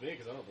cool with me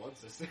because I'm a blood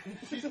sister.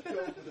 She's dope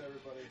with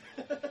everybody.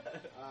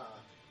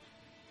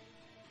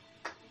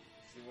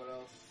 See what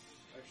else?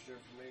 Extra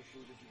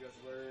information did you guys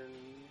learn?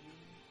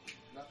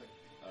 Nothing.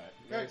 Alright.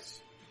 Okay.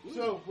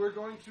 So, we're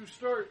going to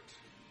start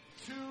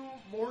 2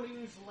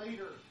 mornings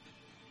later.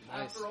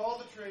 Nice. After all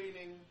the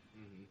training,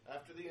 Mm-hmm.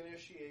 after the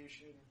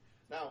initiation.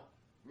 Now,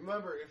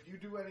 remember, if you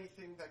do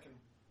anything that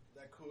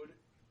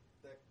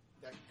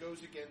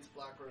goes against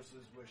Black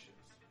Rose's wishes,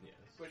 Yes.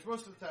 which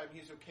most of the time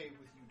he's okay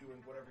with you doing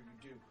whatever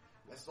you do,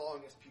 as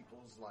long as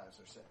people's lives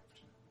are saved.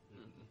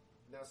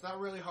 Mm-hmm. Now, it's not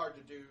really hard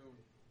to do.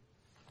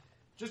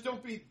 Just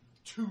don't be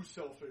too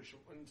selfish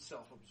and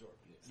self-absorbed.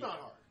 It's not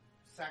hard.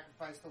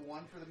 Sacrifice the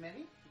one for the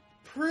many?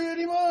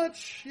 Pretty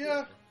much,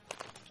 yeah.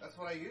 That's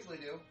what I usually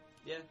do.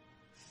 Yeah.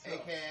 So-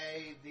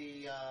 AKA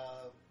the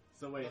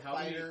So wait, the how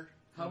many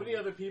fighter.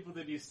 other people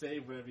did you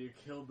save whenever you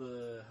killed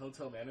the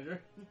hotel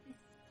manager?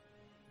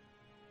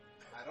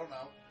 I don't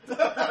know.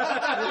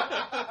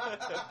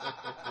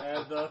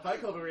 And the Fight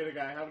Club Arena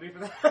guy, how many for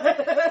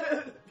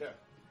that? Yeah.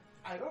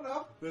 I don't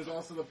know. There's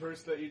also the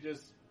person that you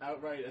just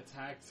outright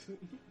attacked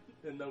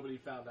and nobody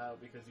found out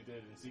because you did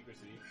it in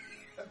secrecy.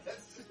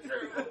 That's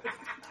true.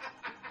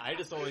 I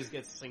just always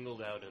get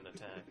singled out and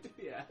attacked.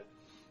 Yeah.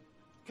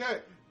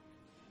 Okay.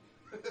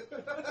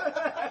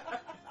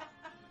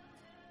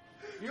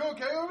 You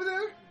okay over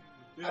there?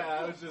 Yeah,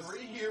 I was just... 3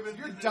 humans.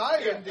 You're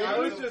dying, dude. I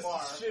was so just far.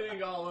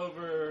 shitting all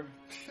over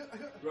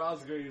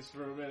Rosgreaves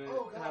for a minute,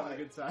 Oh, God. having a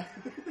good time.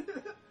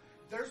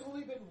 There's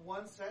only been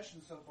 1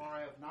 session so far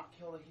I have not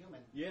killed a human.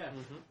 Yeah.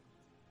 Mm-hmm.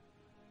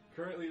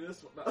 Currently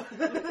this one. No,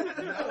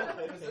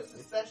 because this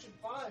is session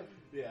 5.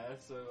 Yeah,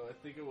 so I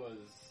think it was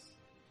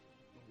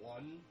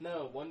 1.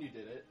 No, 1 you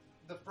did it.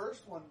 The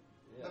first one,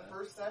 Yeah. the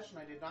first session,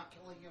 I did not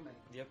kill a human.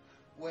 Yep.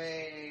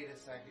 Wait a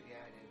second, yeah,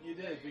 I did. You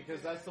did,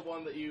 because that's the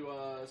one that you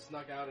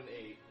snuck out and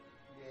ate.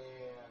 Yeah.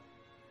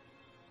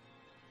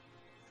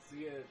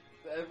 See it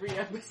every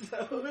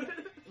episode.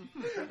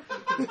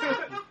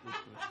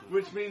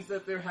 Which means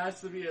that there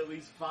has to be at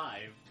least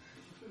 5.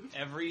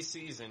 Every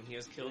season, he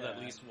has killed at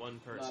Yeah. least one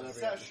Not person. every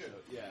Session.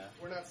 episode, yeah.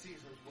 We're not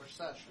seasons, we're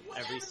sessions.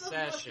 Every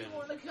session.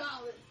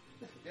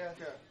 Yeah.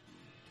 Okay.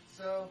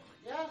 So,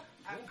 yeah,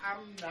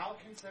 I'm now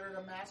considered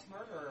a mass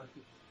murderer.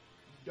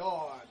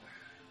 Dawn.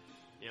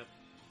 Yep.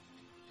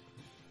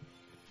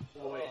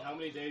 Well, wait, how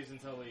many days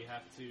until we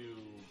have to...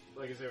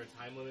 Like, is there a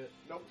time limit?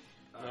 Nope.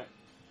 Alright.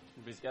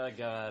 But he's gotta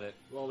go at it.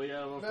 Well, we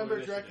gotta vote for Remember,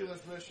 initiative.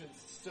 Dracula's mission's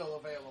still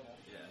available.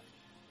 Yeah.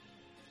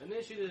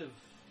 Initiative.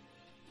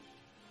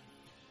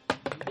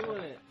 I'm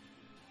doing it.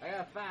 I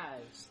got 5.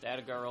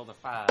 Statigar rolled a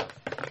 5.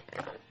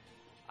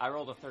 I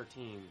rolled a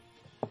 13.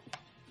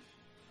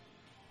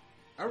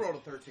 I rolled a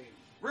 13.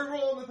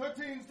 Reroll the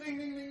 13s. Ding, ding,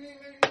 ding, ding,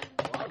 ding.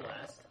 Well, I'm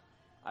last.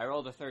 I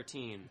rolled a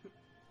 13.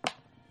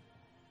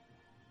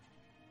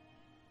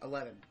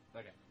 11.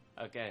 Okay.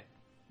 Okay.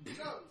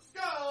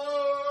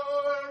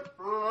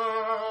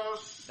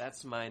 Scarface.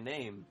 That's my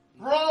name.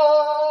 Rosgreaves.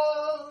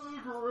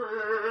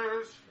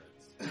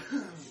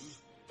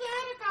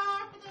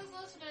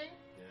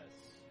 Yes.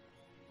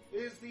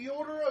 Is the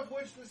order of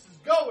which this is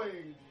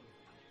going.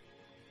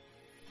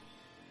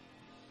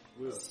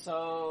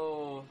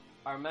 So,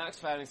 our max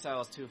fighting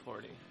style is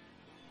 240.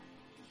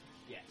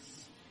 Yes.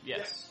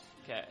 Yes.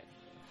 Okay.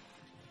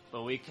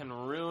 But we can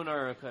ruin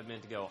our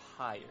equipment to go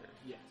higher.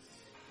 Yes.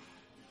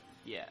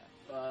 Yeah.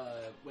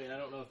 Wait, I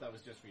don't know if that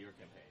was just for your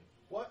campaign.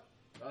 What?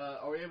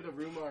 Are we able to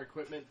room our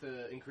equipment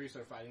to increase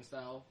our fighting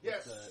style?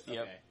 Yes. Okay.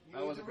 Yep. You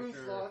I need wasn't the room for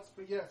sure. slots,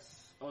 but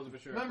yes. I wasn't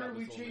for sure. Remember, if that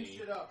we was changed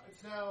only... it up.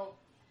 It's now,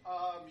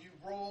 you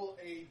roll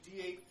a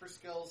D8 for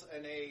skills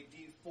and a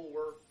D4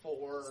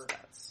 for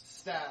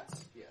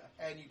stats. Yeah.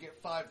 And you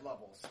get 5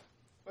 levels.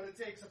 But it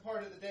takes a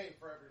part of the day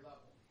for every level.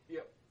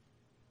 Yep.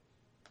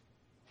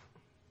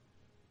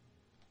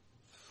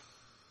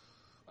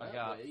 I That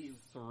got way you-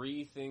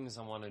 3 things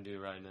I want to do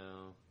right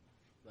now.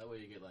 That way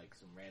you get like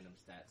some random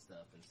stat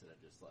stuff instead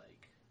of just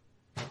like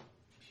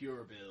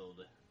pure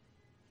build.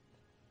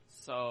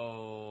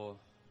 So,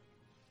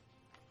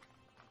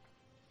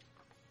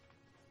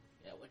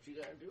 Yeah, what you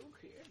gotta do,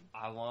 kid?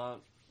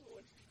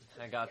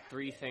 I got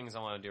 3 things I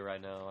want to do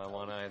right now. I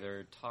want to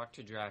either talk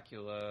to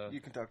Dracula. You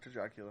can talk to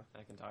Dracula.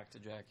 I can talk to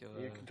Dracula.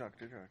 You can talk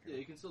to Dracula. Yeah,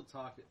 you can still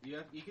talk.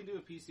 You can do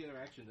a PC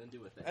interaction, then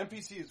do a thing.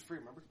 NPC is free,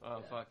 remember? Oh,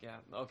 Yeah. fuck yeah.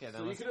 Okay, then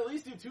So you let's, can at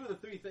least do 2 of the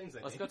 3 things.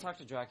 let's go talk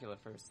to Dracula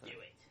first then. Do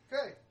it.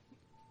 Okay.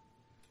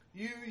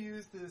 You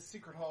use the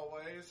secret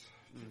hallways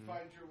to Mhm.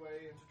 find your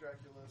way into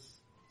Dracula's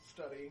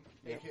study,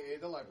 Yep. aka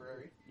the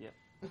library. Yep.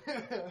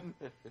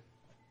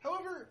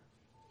 However,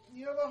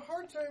 you have a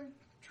hard time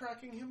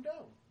tracking him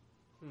down.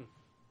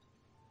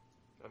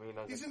 I mean,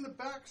 He's in the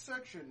back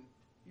section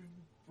you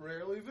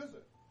rarely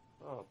visit.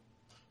 oh.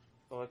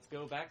 Well, let's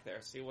go back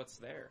there, see what's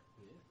there.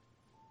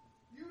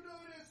 You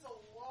notice a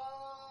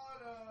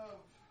lot of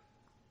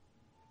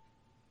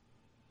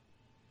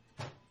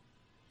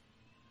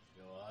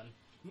Go on.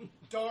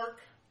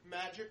 dark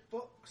magic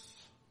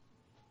books.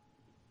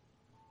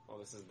 Well,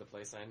 this is the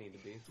place I need to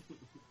be.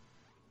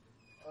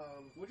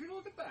 Would you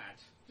look at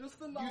that? Just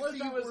the You knowledge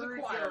see I was words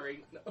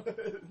acquiring.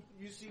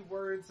 You see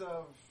words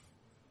of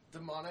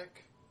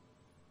demonic.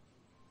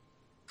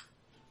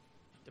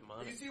 You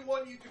Demonic. see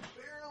one you can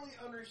barely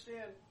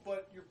understand,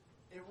 but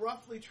it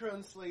roughly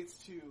translates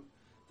to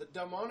the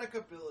demonic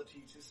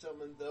ability to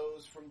summon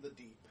those from the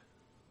deep.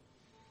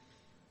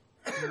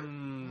 That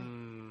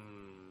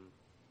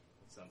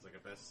sounds like a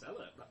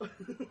bestseller.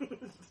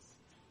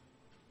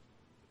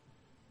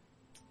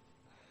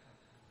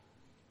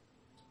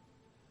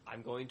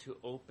 I'm going to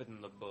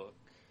open the book.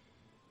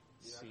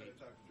 You're not See. going to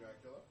talk to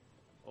Dracula.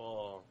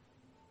 Oh.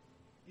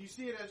 You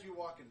see it as you're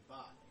walking by.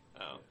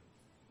 Oh.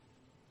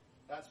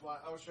 That's why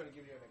I was trying to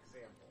give you an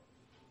example.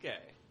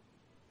 Okay.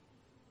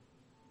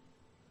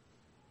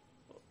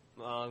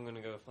 Well, I'm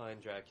gonna go find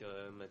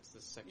Dracula, and that's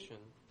this section.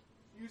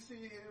 You see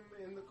him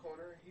in the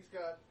corner. He's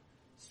got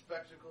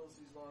spectacles,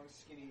 these long,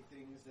 skinny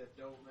things that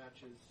don't match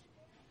his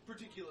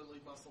particularly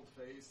muscled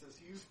face as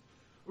he's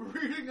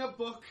reading a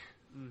book.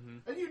 Mm-hmm.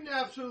 And you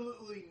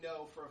absolutely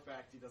know for a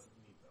fact he doesn't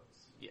need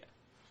those. Yeah.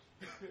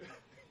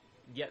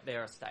 Yet they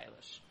are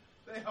stylish.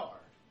 They are.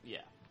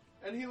 Yeah.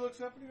 And he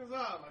looks up and he goes,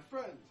 "Ah, my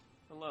friend,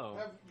 Hello.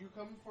 have you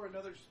come for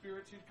another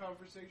spirited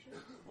conversation?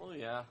 Well,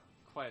 yeah.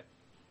 Quite.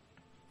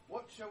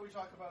 What shall we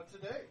talk about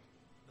today?"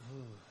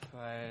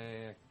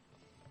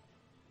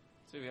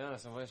 To be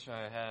honest, I wish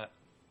I had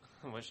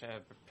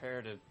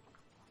prepared a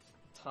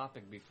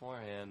topic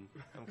beforehand.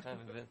 I'm kind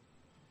of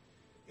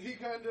he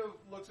kind of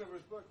looks over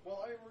his book.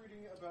 Well, I am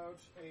reading about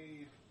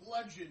a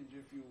legend,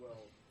 if you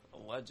will. A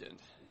legend.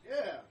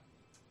 Yeah,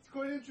 it's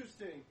quite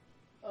interesting.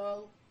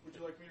 Would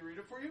you like me to read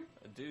it for you?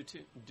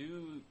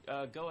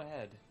 Go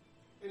ahead.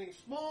 In a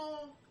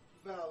small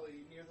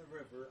valley near the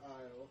river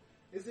Isle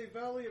is a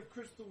valley of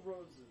crystal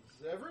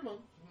roses. Every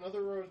month,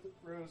 another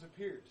rose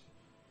appears.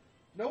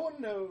 No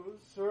one knows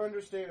or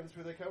understands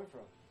where they come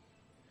from.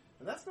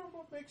 And that's not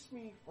what makes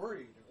me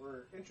worried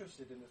or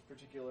interested in this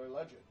particular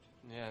legend.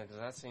 Yeah, because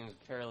that seems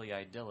fairly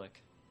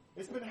idyllic.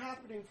 It's been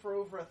happening for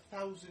over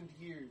 1,000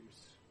 years,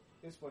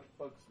 is what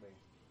bugs me.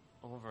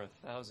 Over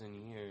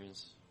 1,000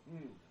 years.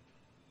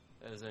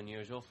 That is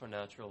unusual for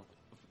natural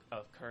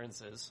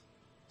occurrences,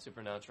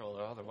 supernatural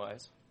or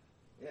otherwise.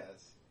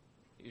 Yes.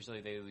 Usually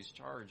they lose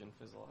charge and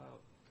fizzle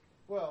out.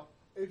 Well,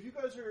 if you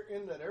guys are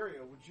in that area,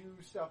 would you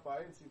stop by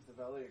and see if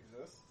the valley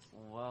exists?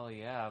 Well,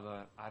 yeah,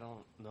 but I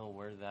don't know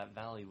where that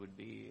valley would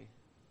be.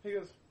 He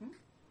goes,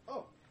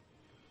 Oh.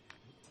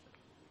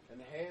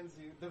 And hands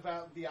you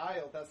the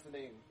Isle. That's the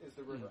name. Is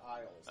the River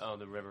Isles. Oh,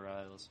 the River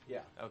Isles.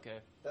 Yeah. Okay.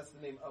 That's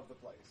the name of the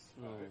place.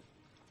 Okay.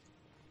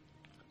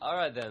 All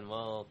right then.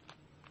 Well,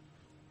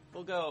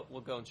 we'll go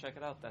and check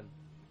it out then.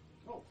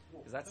 Oh,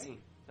 cool.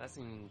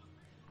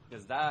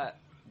 Because that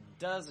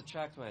does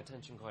attract my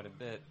attention quite a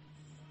bit.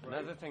 Right.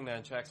 Another thing that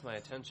attracts my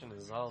attention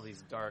is all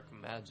these dark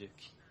magic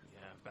you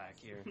have back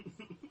here.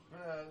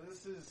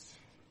 This is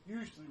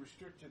usually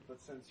restricted,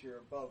 but since you're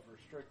above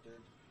restricted,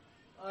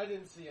 I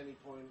didn't see any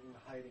point in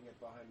hiding it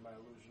behind my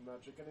illusion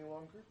magic any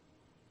longer.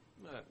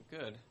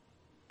 Good.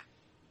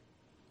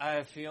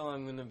 I feel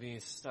I'm going to be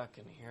stuck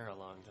in here a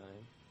long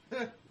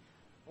time.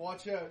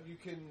 Watch out, you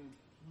can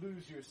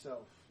lose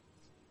yourself.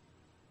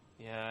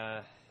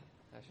 Yeah,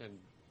 I should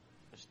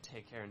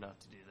take care not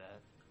to do that.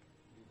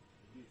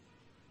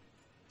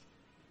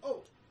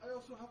 Oh, I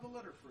also have a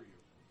letter for you.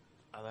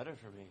 A letter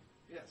for me?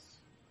 Yes.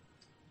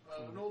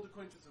 An old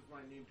acquaintance of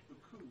mine named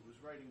Uku was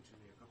writing to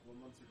me a couple of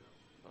months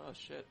ago. Oh,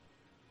 shit.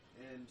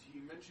 And he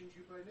mentioned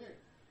you by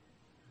name.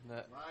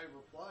 That, And I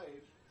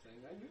replied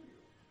saying I knew you.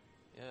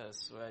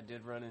 yes, I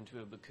did run into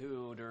a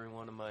Baku during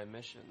one of my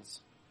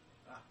missions.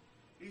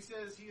 He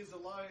says he is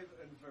alive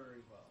and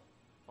very well.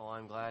 Well,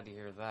 I'm glad to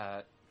hear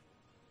that.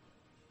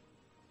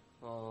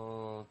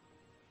 Well,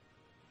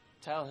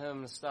 tell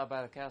him to stop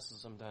by the castle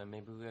sometime.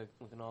 Maybe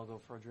we can all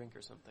go for a drink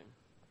or something.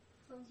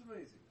 Sounds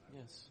amazing. I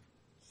will Yes.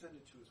 send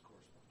it to his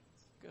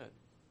correspondence. Good.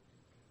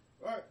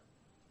 Alright.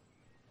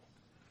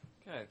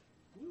 Okay.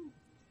 Woo.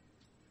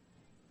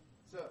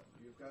 So,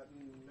 you've gotten...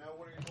 Now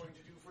what are you going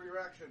to do for your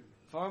action?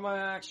 For my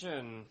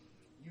action.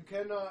 You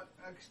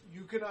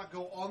cannot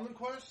go on the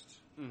quest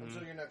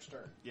until your next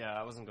turn. Yeah,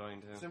 I wasn't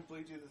going to.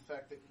 Simply due to the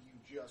fact that you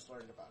just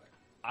learned about it.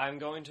 I'm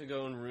going to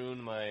go and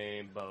ruin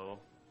my bow.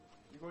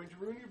 You're going to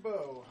ruin your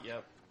bow.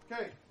 Yep.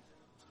 Okay.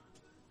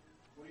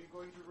 What are you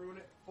going to ruin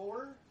it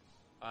for?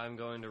 I'm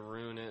going to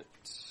ruin it.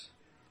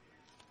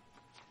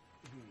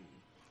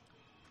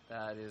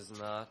 That is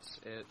not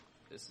it.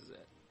 This is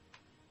it.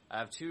 I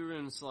have 2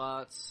 rune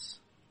slots.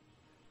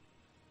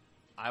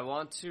 I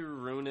want to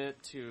rune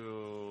it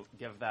to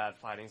give that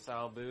fighting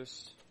style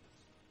boost.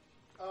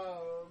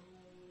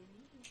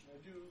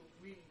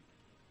 We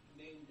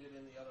named it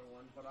in the other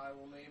one, but I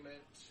will name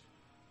it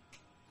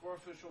for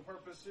official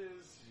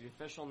purposes. The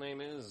official name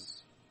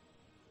is...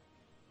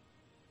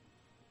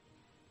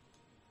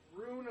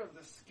 Rune of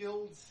the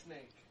Skilled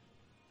Snake.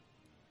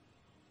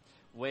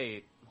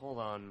 Wait, hold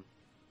on.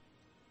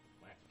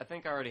 I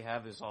think I already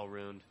have this all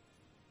ruined.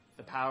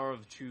 The power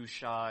of true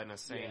shot and a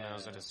saint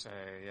knows what to say,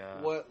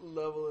 yeah. What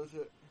level is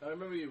it? I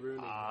remember you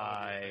ruining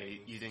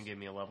You didn't give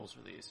me levels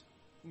for these.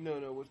 No,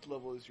 what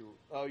level is your...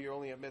 Oh, you're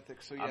only at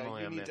Mythic, so I'm yeah,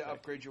 only you at need Mythic. to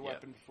upgrade your Yep.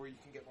 weapon before you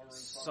can get more rune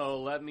slots.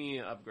 So let me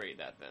upgrade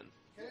that then.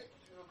 Okay,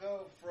 it'll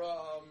go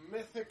from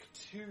Mythic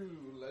to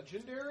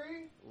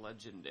Legendary.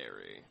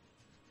 Legendary.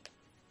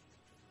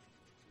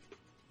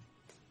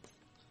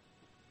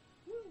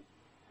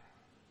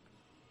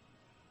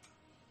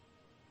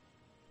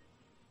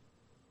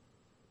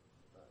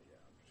 Yeah,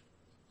 I'm just going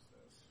to use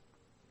this.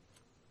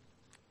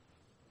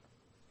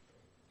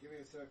 Give me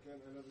a second.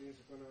 I know the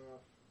music went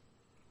off.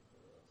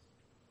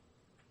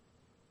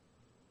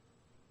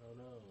 Oh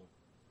no.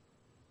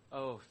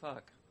 Oh,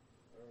 fuck.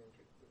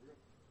 Okay, there we go.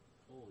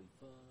 Holy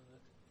fuck.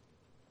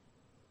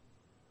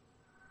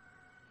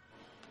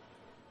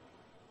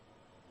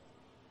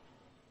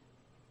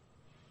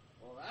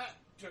 Well, that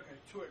took a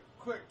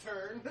quick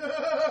turn.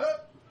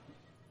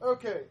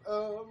 Okay,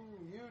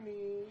 you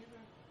need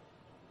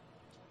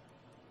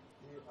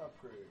your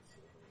upgrades.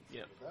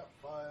 Yep. That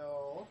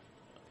file.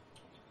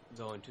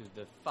 Go into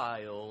the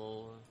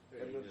file.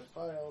 And then the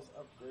files,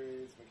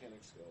 upgrades,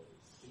 mechanic skills.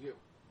 You get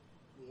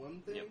one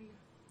thing, Yep.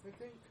 I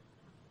think?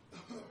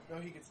 No,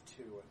 he gets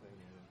 2, I think.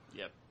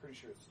 Yep. Pretty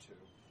sure it's 2.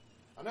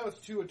 I know it's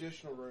 2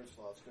 additional rune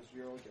slots because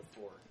you only get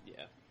 4.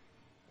 Yeah.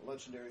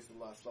 Legendary is the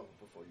last level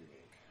before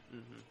unique.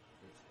 Mm-hmm.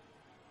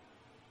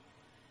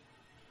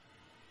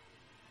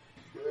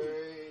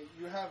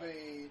 You have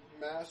a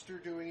master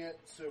doing it,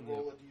 so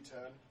roll a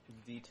d10.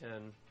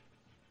 D10.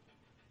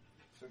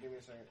 So give me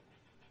a second.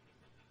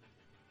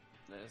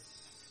 toughness.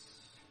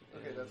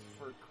 Okay, that's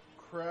for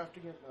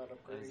crafting it, not That's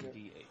upgrading a it.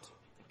 D8.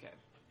 Okay.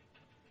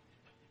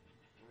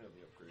 I know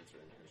the upgrades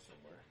are in here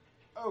somewhere.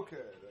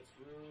 Okay, that's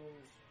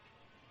runes.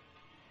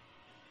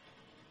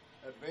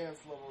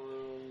 Advanced level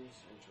runes,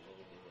 ancient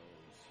level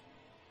runes.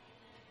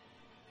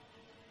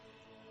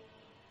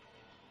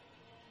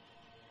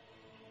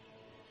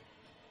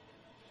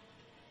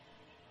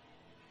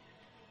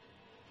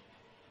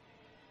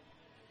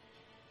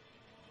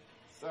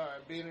 Sorry,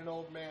 I'm being an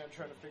old man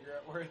trying to figure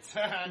out where it's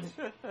at.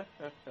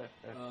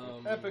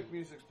 Epic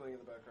music's playing in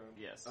the background.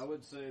 Yes. I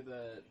would say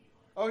that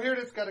Oh, here it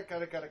is. Got it.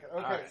 Okay,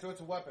 Alright. so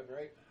it's a weapon,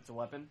 right? It's a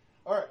weapon?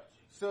 Alright,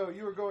 so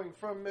you are going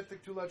from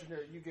Mythic to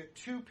Legendary. You get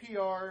 2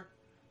 PR,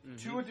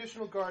 2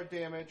 additional guard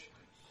damage,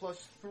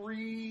 plus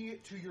 3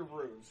 to your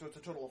runes. So it's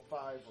a total of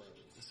 5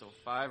 runes. So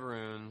 5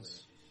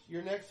 runes.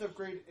 Your next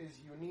upgrade is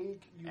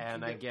unique. You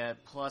And can I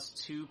get plus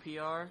 2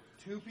 PR.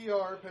 2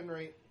 PR pen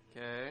rate,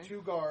 Okay.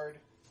 2 guard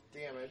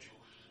damage,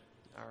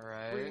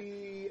 Alright.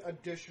 3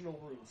 additional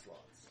rune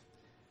slots.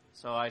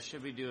 So I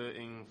should be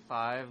doing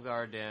 5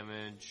 guard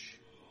damage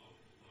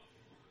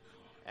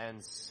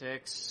and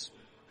 6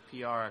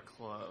 PR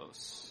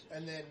close.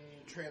 And then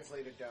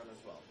translate it down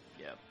as well.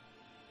 Yep.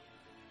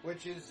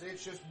 Which is,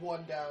 it's just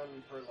 1 down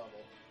per level.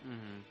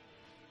 Mm-hmm.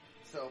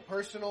 So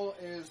personal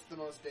is the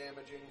most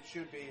damaging,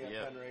 should be at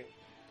Yep. pen rate.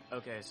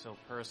 Okay, so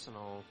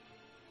personal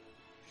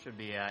should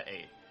be at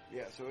 8.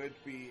 Yeah, so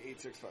it'd be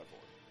 8654.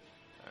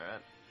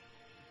 Alright.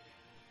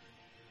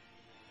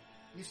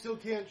 You still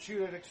can't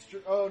shoot at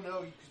extreme. Oh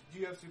no, do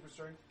you have super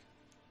strength?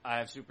 I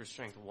have super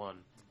strength 1.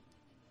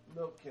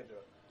 Nope, can't do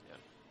it. Yeah.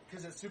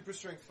 Because at super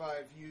strength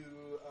 5, you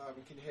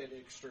can hit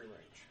extreme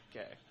range.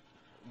 Okay.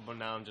 But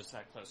now I'm just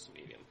that close to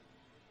medium.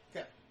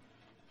 Okay.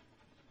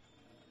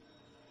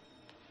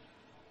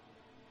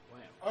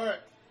 wow.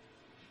 Alright.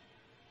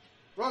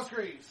 Ross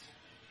Greaves.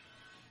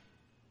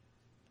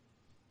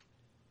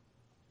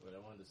 But I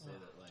wanted to say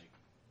that, like,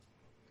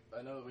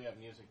 I know that we have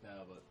music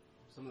now, but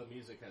some of the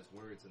music has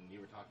words, and you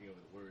were talking over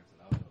the words,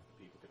 and I don't know if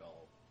the people could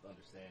all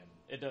understand.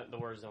 The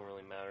words don't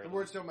really matter. The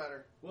words don't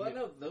matter. Well, I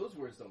know those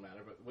words don't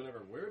matter, but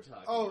whenever we're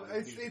talking, Oh, the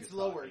music it's is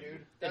lower,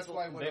 talking. dude. That's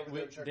why I went over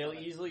there and checked They'll on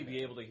it. easily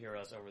be able to hear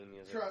us over the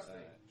music. Trust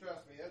me.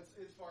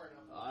 It's far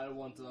enough. I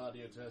want to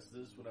audio test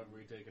this whenever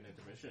we take an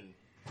intermission.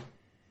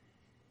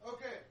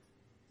 Okay.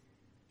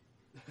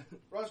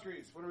 Ross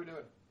Greaves, what are we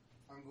doing?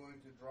 I'm going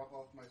to drop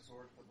off my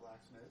sword at the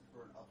blacksmith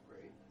for an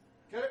upgrade.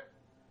 Get it?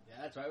 Yeah,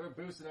 that's right, we're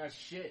boosting our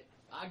shit.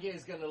 Our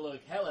gear's gonna look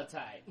hella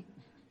tight.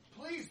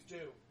 Please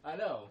do. I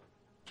know.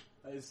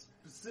 I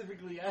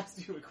specifically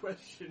asked you a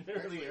question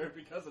earlier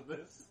because of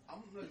this.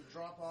 I'm going to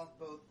drop off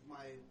both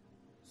my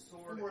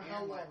sword For and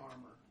how my long?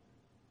 armor.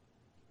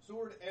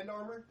 Sword and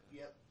armor?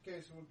 Yep. Okay,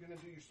 so we're gonna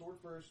do your sword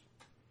first.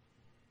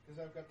 Because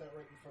I've got that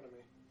right in front of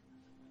me.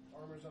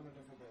 Armor's on a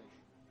different page.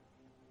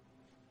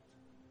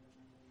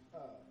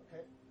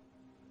 Okay.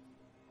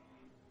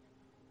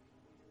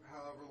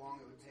 However long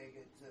it would take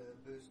it to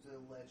boost a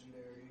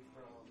legendary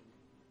from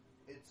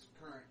its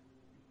current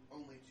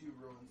only 2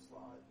 ruin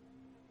slot.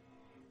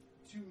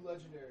 2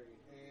 legendary.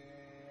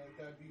 And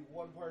that'd be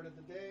 1 part of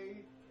the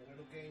day. And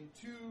it'll gain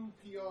 2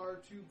 PR,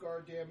 2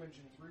 guard damage,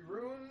 and 3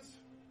 runes.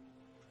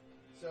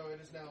 So it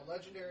is now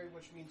legendary,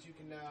 which means you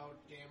can now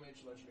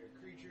damage legendary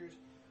creatures.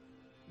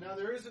 Now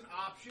there is an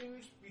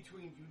option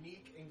between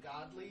unique and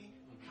godly.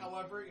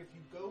 However, if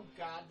you go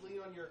godly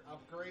on your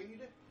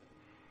upgrade,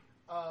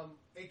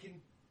 it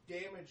can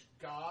damage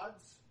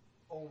gods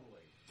only.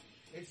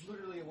 It's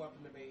literally a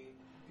weapon to be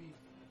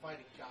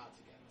fighting gods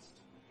against.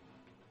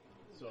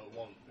 So it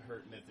won't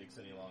hurt mythics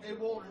any longer. It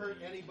won't hurt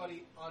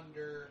anybody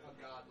under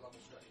a god level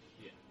strength.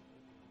 Yeah.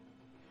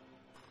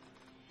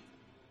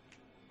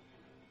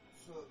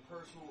 So the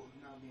personal would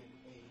now be an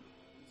 8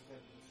 instead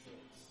of a 6.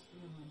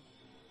 Mm-hmm.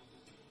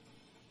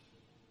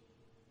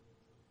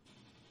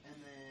 And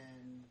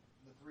then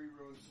the 3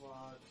 ruin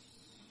slots.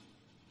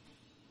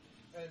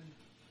 And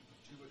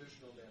 2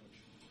 additional damage.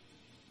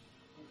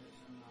 Okay,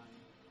 so 9.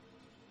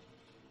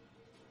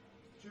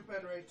 2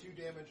 pen rate, 2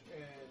 damage,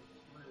 and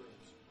 3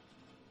 runes.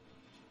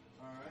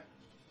 Alright.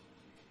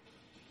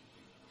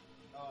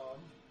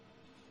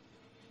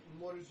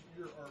 What is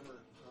your armor?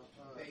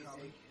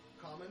 Basic.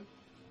 Common?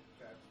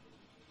 Okay.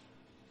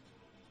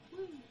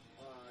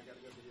 I gotta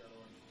go to the other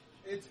one.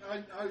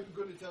 I'm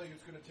going to tell you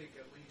it's going to take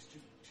at least 2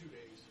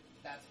 days.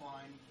 That's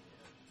fine.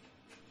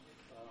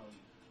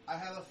 I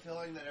have a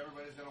feeling that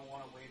everybody's going to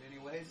want to wait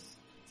anyways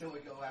till we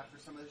go after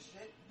some of this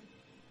shit.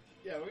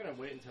 Yeah, we're gonna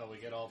wait until we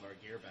get all of our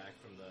gear back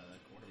from the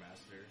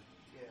quartermaster.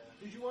 Yeah.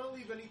 Did you want to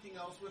leave anything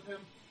else with him?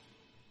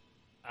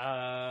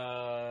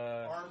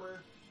 Uh, Armor?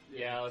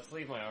 yeah, let's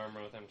leave my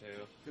armor with him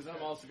too. Because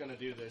I'm also gonna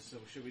do this,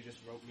 so should we just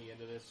rope me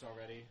into this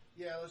already?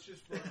 Yeah, let's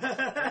just... Why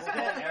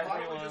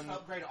don't we just Everyone,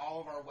 upgrade all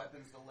of our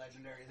weapons to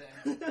legendary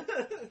then?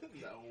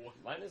 No.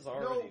 mine is No,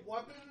 already.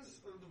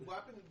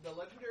 the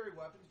legendary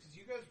weapons, because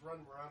you guys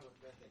run around with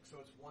Mythic, so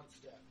it's 1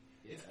 step.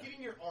 It's Yeah. getting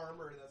your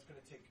armor that's going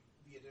to take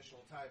the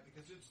additional time,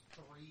 because it's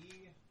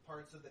 3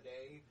 parts of the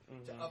day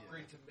to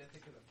upgrade to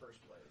Mythic in the first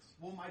place.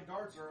 Well, my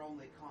darts are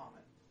only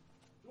common.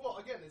 Well,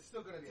 again, it's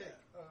still going to take...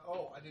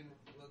 I didn't...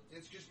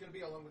 It's just going to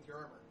be along with your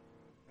armor.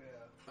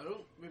 I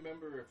don't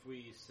remember if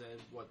we said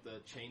what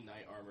the chain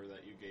knight armor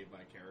that you gave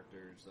my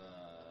character's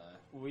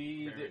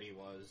rarity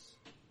was.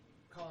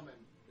 Common.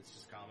 It's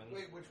just common?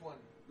 Wait, which one?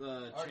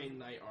 The chain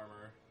knight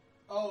armor.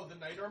 Oh, the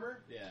knight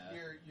armor? Yeah.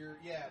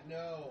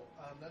 No.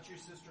 That's your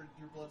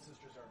blood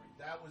sister's armor.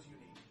 That was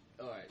unique.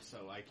 Alright,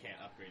 so I can't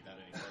upgrade that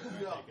anymore.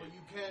 No, but you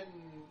can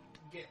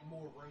get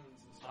more runes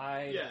and stuff.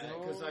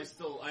 Because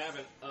I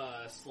haven't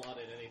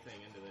slotted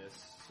anything into this,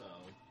 so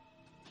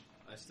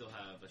I still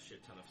have a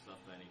shit ton of stuff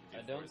that I need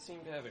to do. I don't seem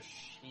to have a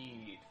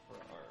sheet for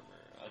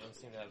armor. I don't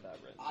seem to have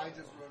that written. I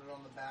just wrote it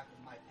on the back of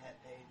my pet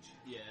page.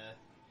 Yeah.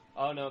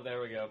 Oh no,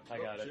 there we go. I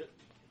got shit. it.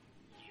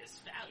 You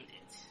just found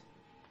it.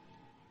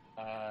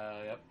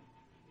 Yep.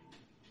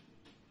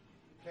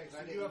 Okay, so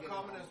you have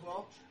common as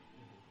well?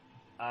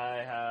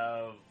 I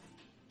have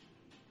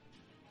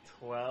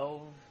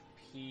 12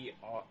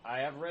 PR. I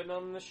have written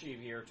on the sheet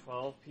here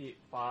 12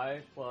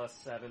 5 plus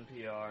 7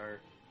 PR,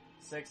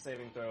 6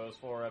 saving throws,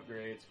 4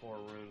 upgrades, 4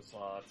 rune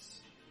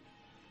slots.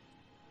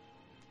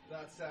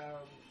 That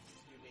sounds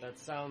unique. That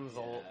sounds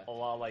a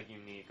lot like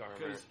unique armor.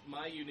 Because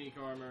my unique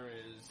armor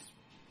is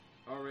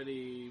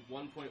already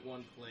 1.1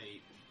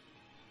 plate,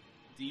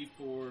 D4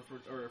 for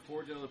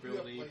 4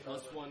 durability,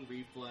 plus armor. 1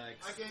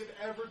 reflex. I gave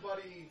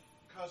everybody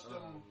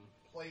custom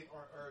plate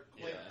or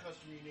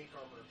custom unique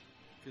armor.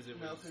 Because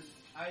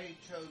I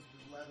chose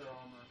the leather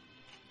armor.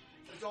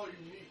 It's all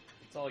unique.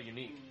 It's all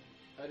unique.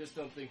 I just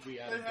don't think we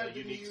It added had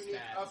the to be unique unique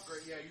stats.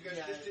 upgrade. Yeah, you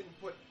guys just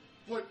didn't put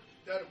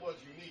that it was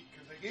unique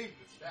because they gave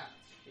the stats.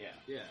 Yeah.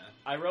 Yeah.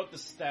 I wrote the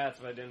stats,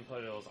 but I didn't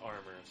put it as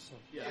armor. So.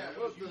 Yeah, it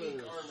was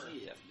unique armor.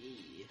 Alright,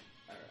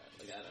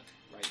 I gotta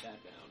write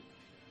that down.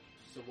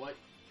 So what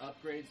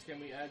upgrades can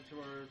we add to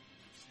our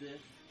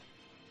stiff?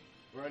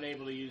 We're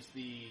unable to use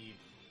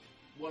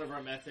one of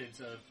our methods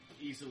of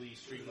easily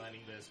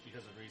streamlining this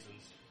because of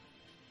reasons.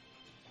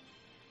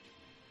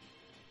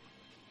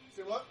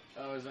 Say what?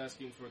 I was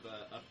asking for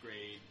the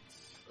upgrades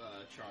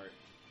chart.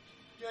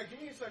 Yeah,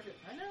 give me a second.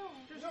 I know.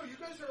 No, you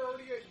guys are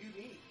already at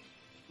unique.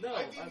 No,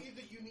 I gave you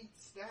the unique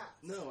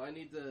stats. No, I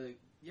need to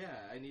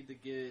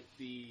get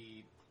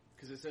the...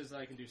 Because it says that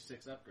I can do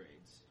 6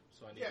 upgrades.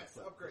 So I need to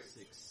put upgrades.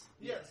 6.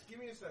 Yes, give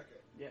me a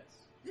second. Yes.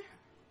 Yeah.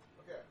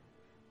 Okay.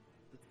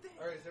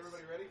 Alright, is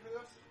everybody ready for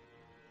this?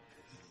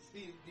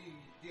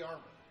 The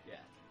armor.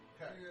 Yeah.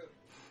 Okay.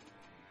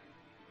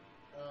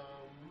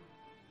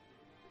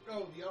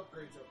 The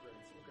upgrades.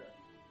 Okay.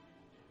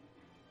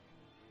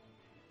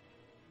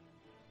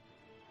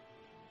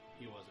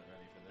 He wasn't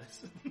ready for this.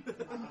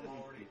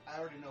 I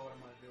already know what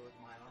I'm going to do with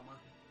my armor.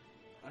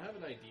 I have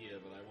an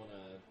idea, but I want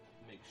to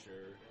make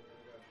sure.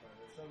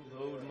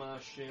 Load my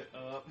shit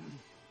up.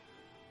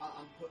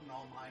 I'm putting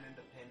all mine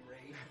into pen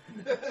rate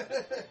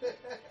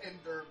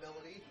and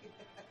durability.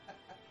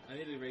 I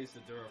need to raise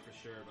the Dura for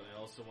sure, but I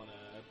also want to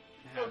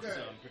have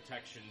some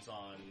protections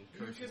on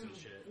curses and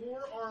shit.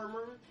 For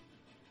armor,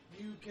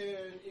 you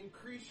can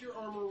increase your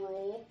armor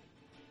roll.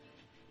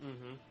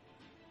 Mm-hmm.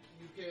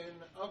 You can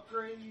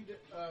upgrade the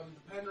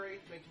pen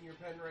rate, making your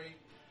pen rate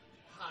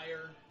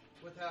higher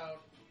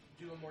without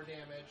doing more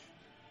damage.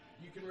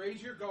 You can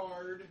raise your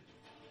guard,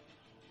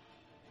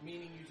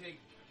 meaning you take,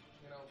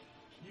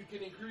 you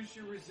can increase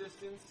your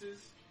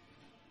resistances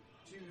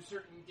to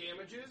certain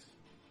damages.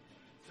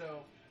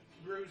 So,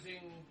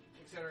 bruising,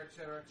 etc.,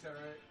 etc., etc.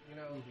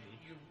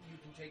 You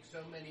can take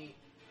so many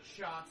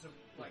shots of,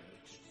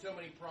 so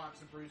many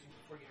procs of bruising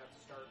before you have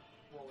to start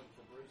rolling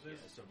for bruises.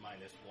 Yeah, so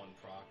minus 1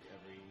 proc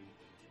every...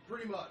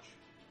 Pretty much.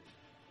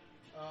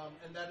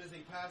 And that is a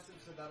passive,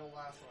 so that'll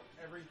last on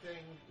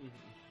everything.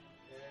 Mm-hmm.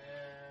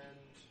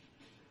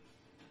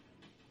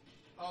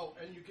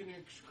 And you can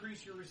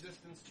increase your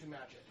resistance to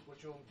magic,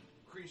 which will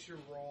increase your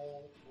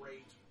roll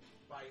rate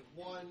by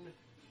 1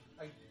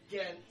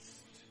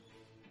 against...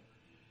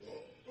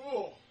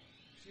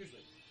 excuse me.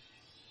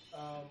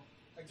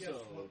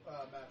 Against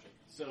magic.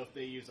 So if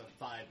they use a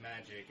 5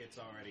 magic,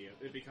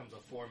 it becomes a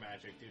 4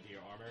 magic due to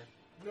your armor?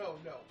 No.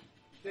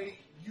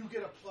 You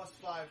get a +5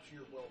 to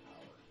your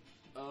willpower.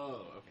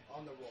 Oh, okay.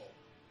 On the roll.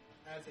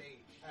 As a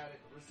added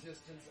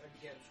resistance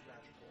against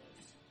magic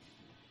rolls.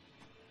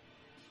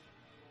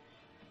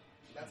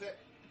 That's it.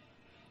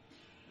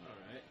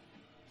 Alright.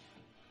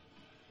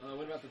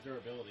 What about the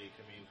durability?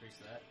 Can we increase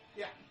that?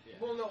 Yeah.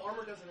 Well, no,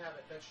 armor doesn't have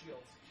it. That's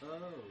shields. Oh.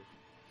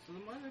 So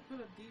then why did I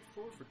put a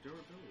D4 for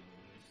durability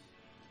on this?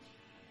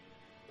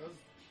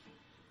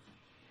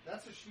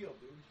 That's a shield,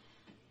 dude.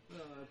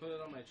 No, I put it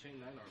on my chain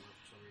 9 armor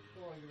for some reason.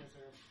 Hold on, give me a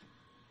second.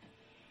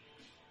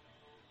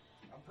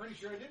 I'm pretty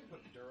sure I didn't put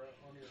Dura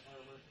on your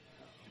armor.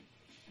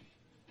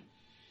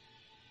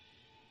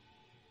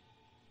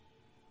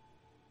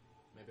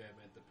 Maybe I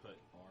meant to put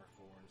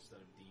R4 instead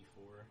of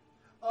D4.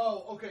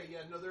 Oh, okay,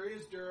 yeah, no, there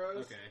is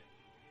Duras. Okay.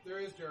 There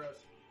is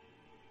Duras.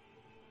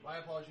 My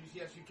apologies.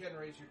 Yes, you can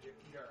raise your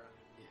Dura.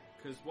 Yeah,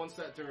 because once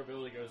that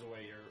durability goes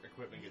away, your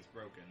equipment gets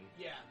broken.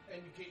 Yeah,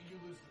 and you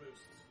lose the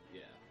boosts.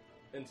 Yeah,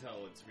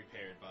 until it's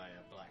repaired by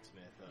a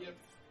blacksmith of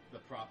the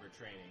proper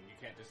training. You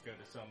can't just go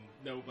to some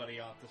nobody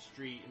off the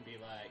street and be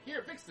like,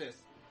 "Here, fix this."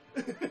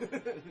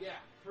 Yeah,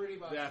 pretty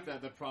much. You have to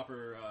have the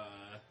proper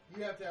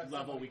you have to have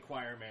level somebody.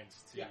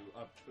 requirements to Yeah.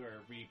 up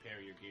or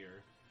repair your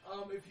gear.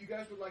 If you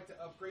guys would like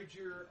to upgrade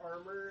your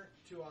armor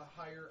to a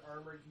higher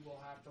armor, you will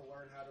have to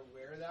learn how to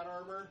wear that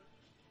armor,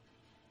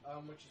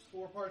 which is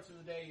 4 parts of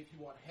the day. If you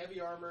want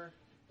heavy armor,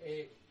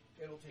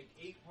 it'll take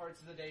 8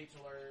 parts of the day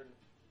to learn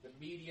the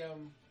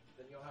medium,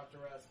 then you'll have to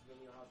rest, then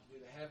you'll have to do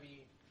the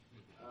heavy.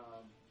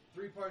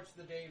 3 parts of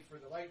the day for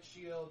the light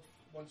shield.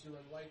 Once you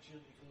learn the light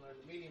shield, you can learn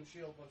the medium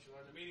shield. Once you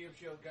learn the medium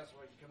shield, guess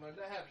what? You can learn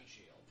the heavy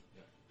shield.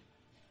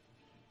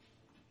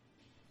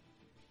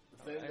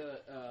 The thing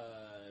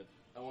that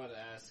I wanted to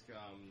ask,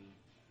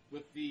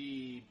 with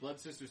the Blood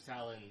Sisters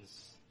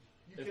Talons...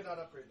 You cannot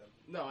upgrade them.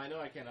 No, I know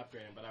I can't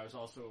upgrade them, but I was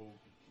also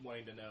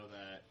wanting to know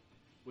that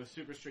with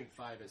Super Strength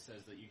 5 it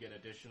says that you get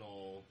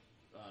additional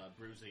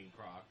bruising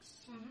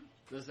procs. Mm-hmm.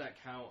 Does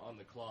that count on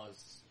the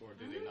claws, or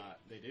do they not?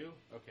 They do?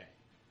 Okay.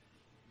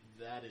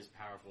 That is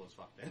powerful as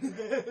fuck then.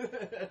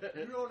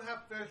 You don't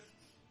have fists.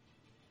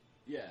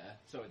 Yeah,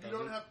 so it You doesn't...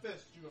 don't have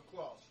fists, you have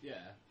claws. Yeah,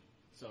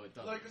 so it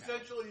doesn't Like, count.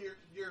 essentially,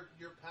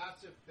 your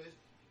passive fist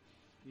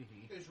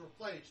Mhm. is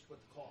replaced with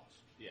the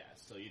claws. Yeah,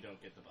 so you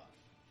don't get the buff.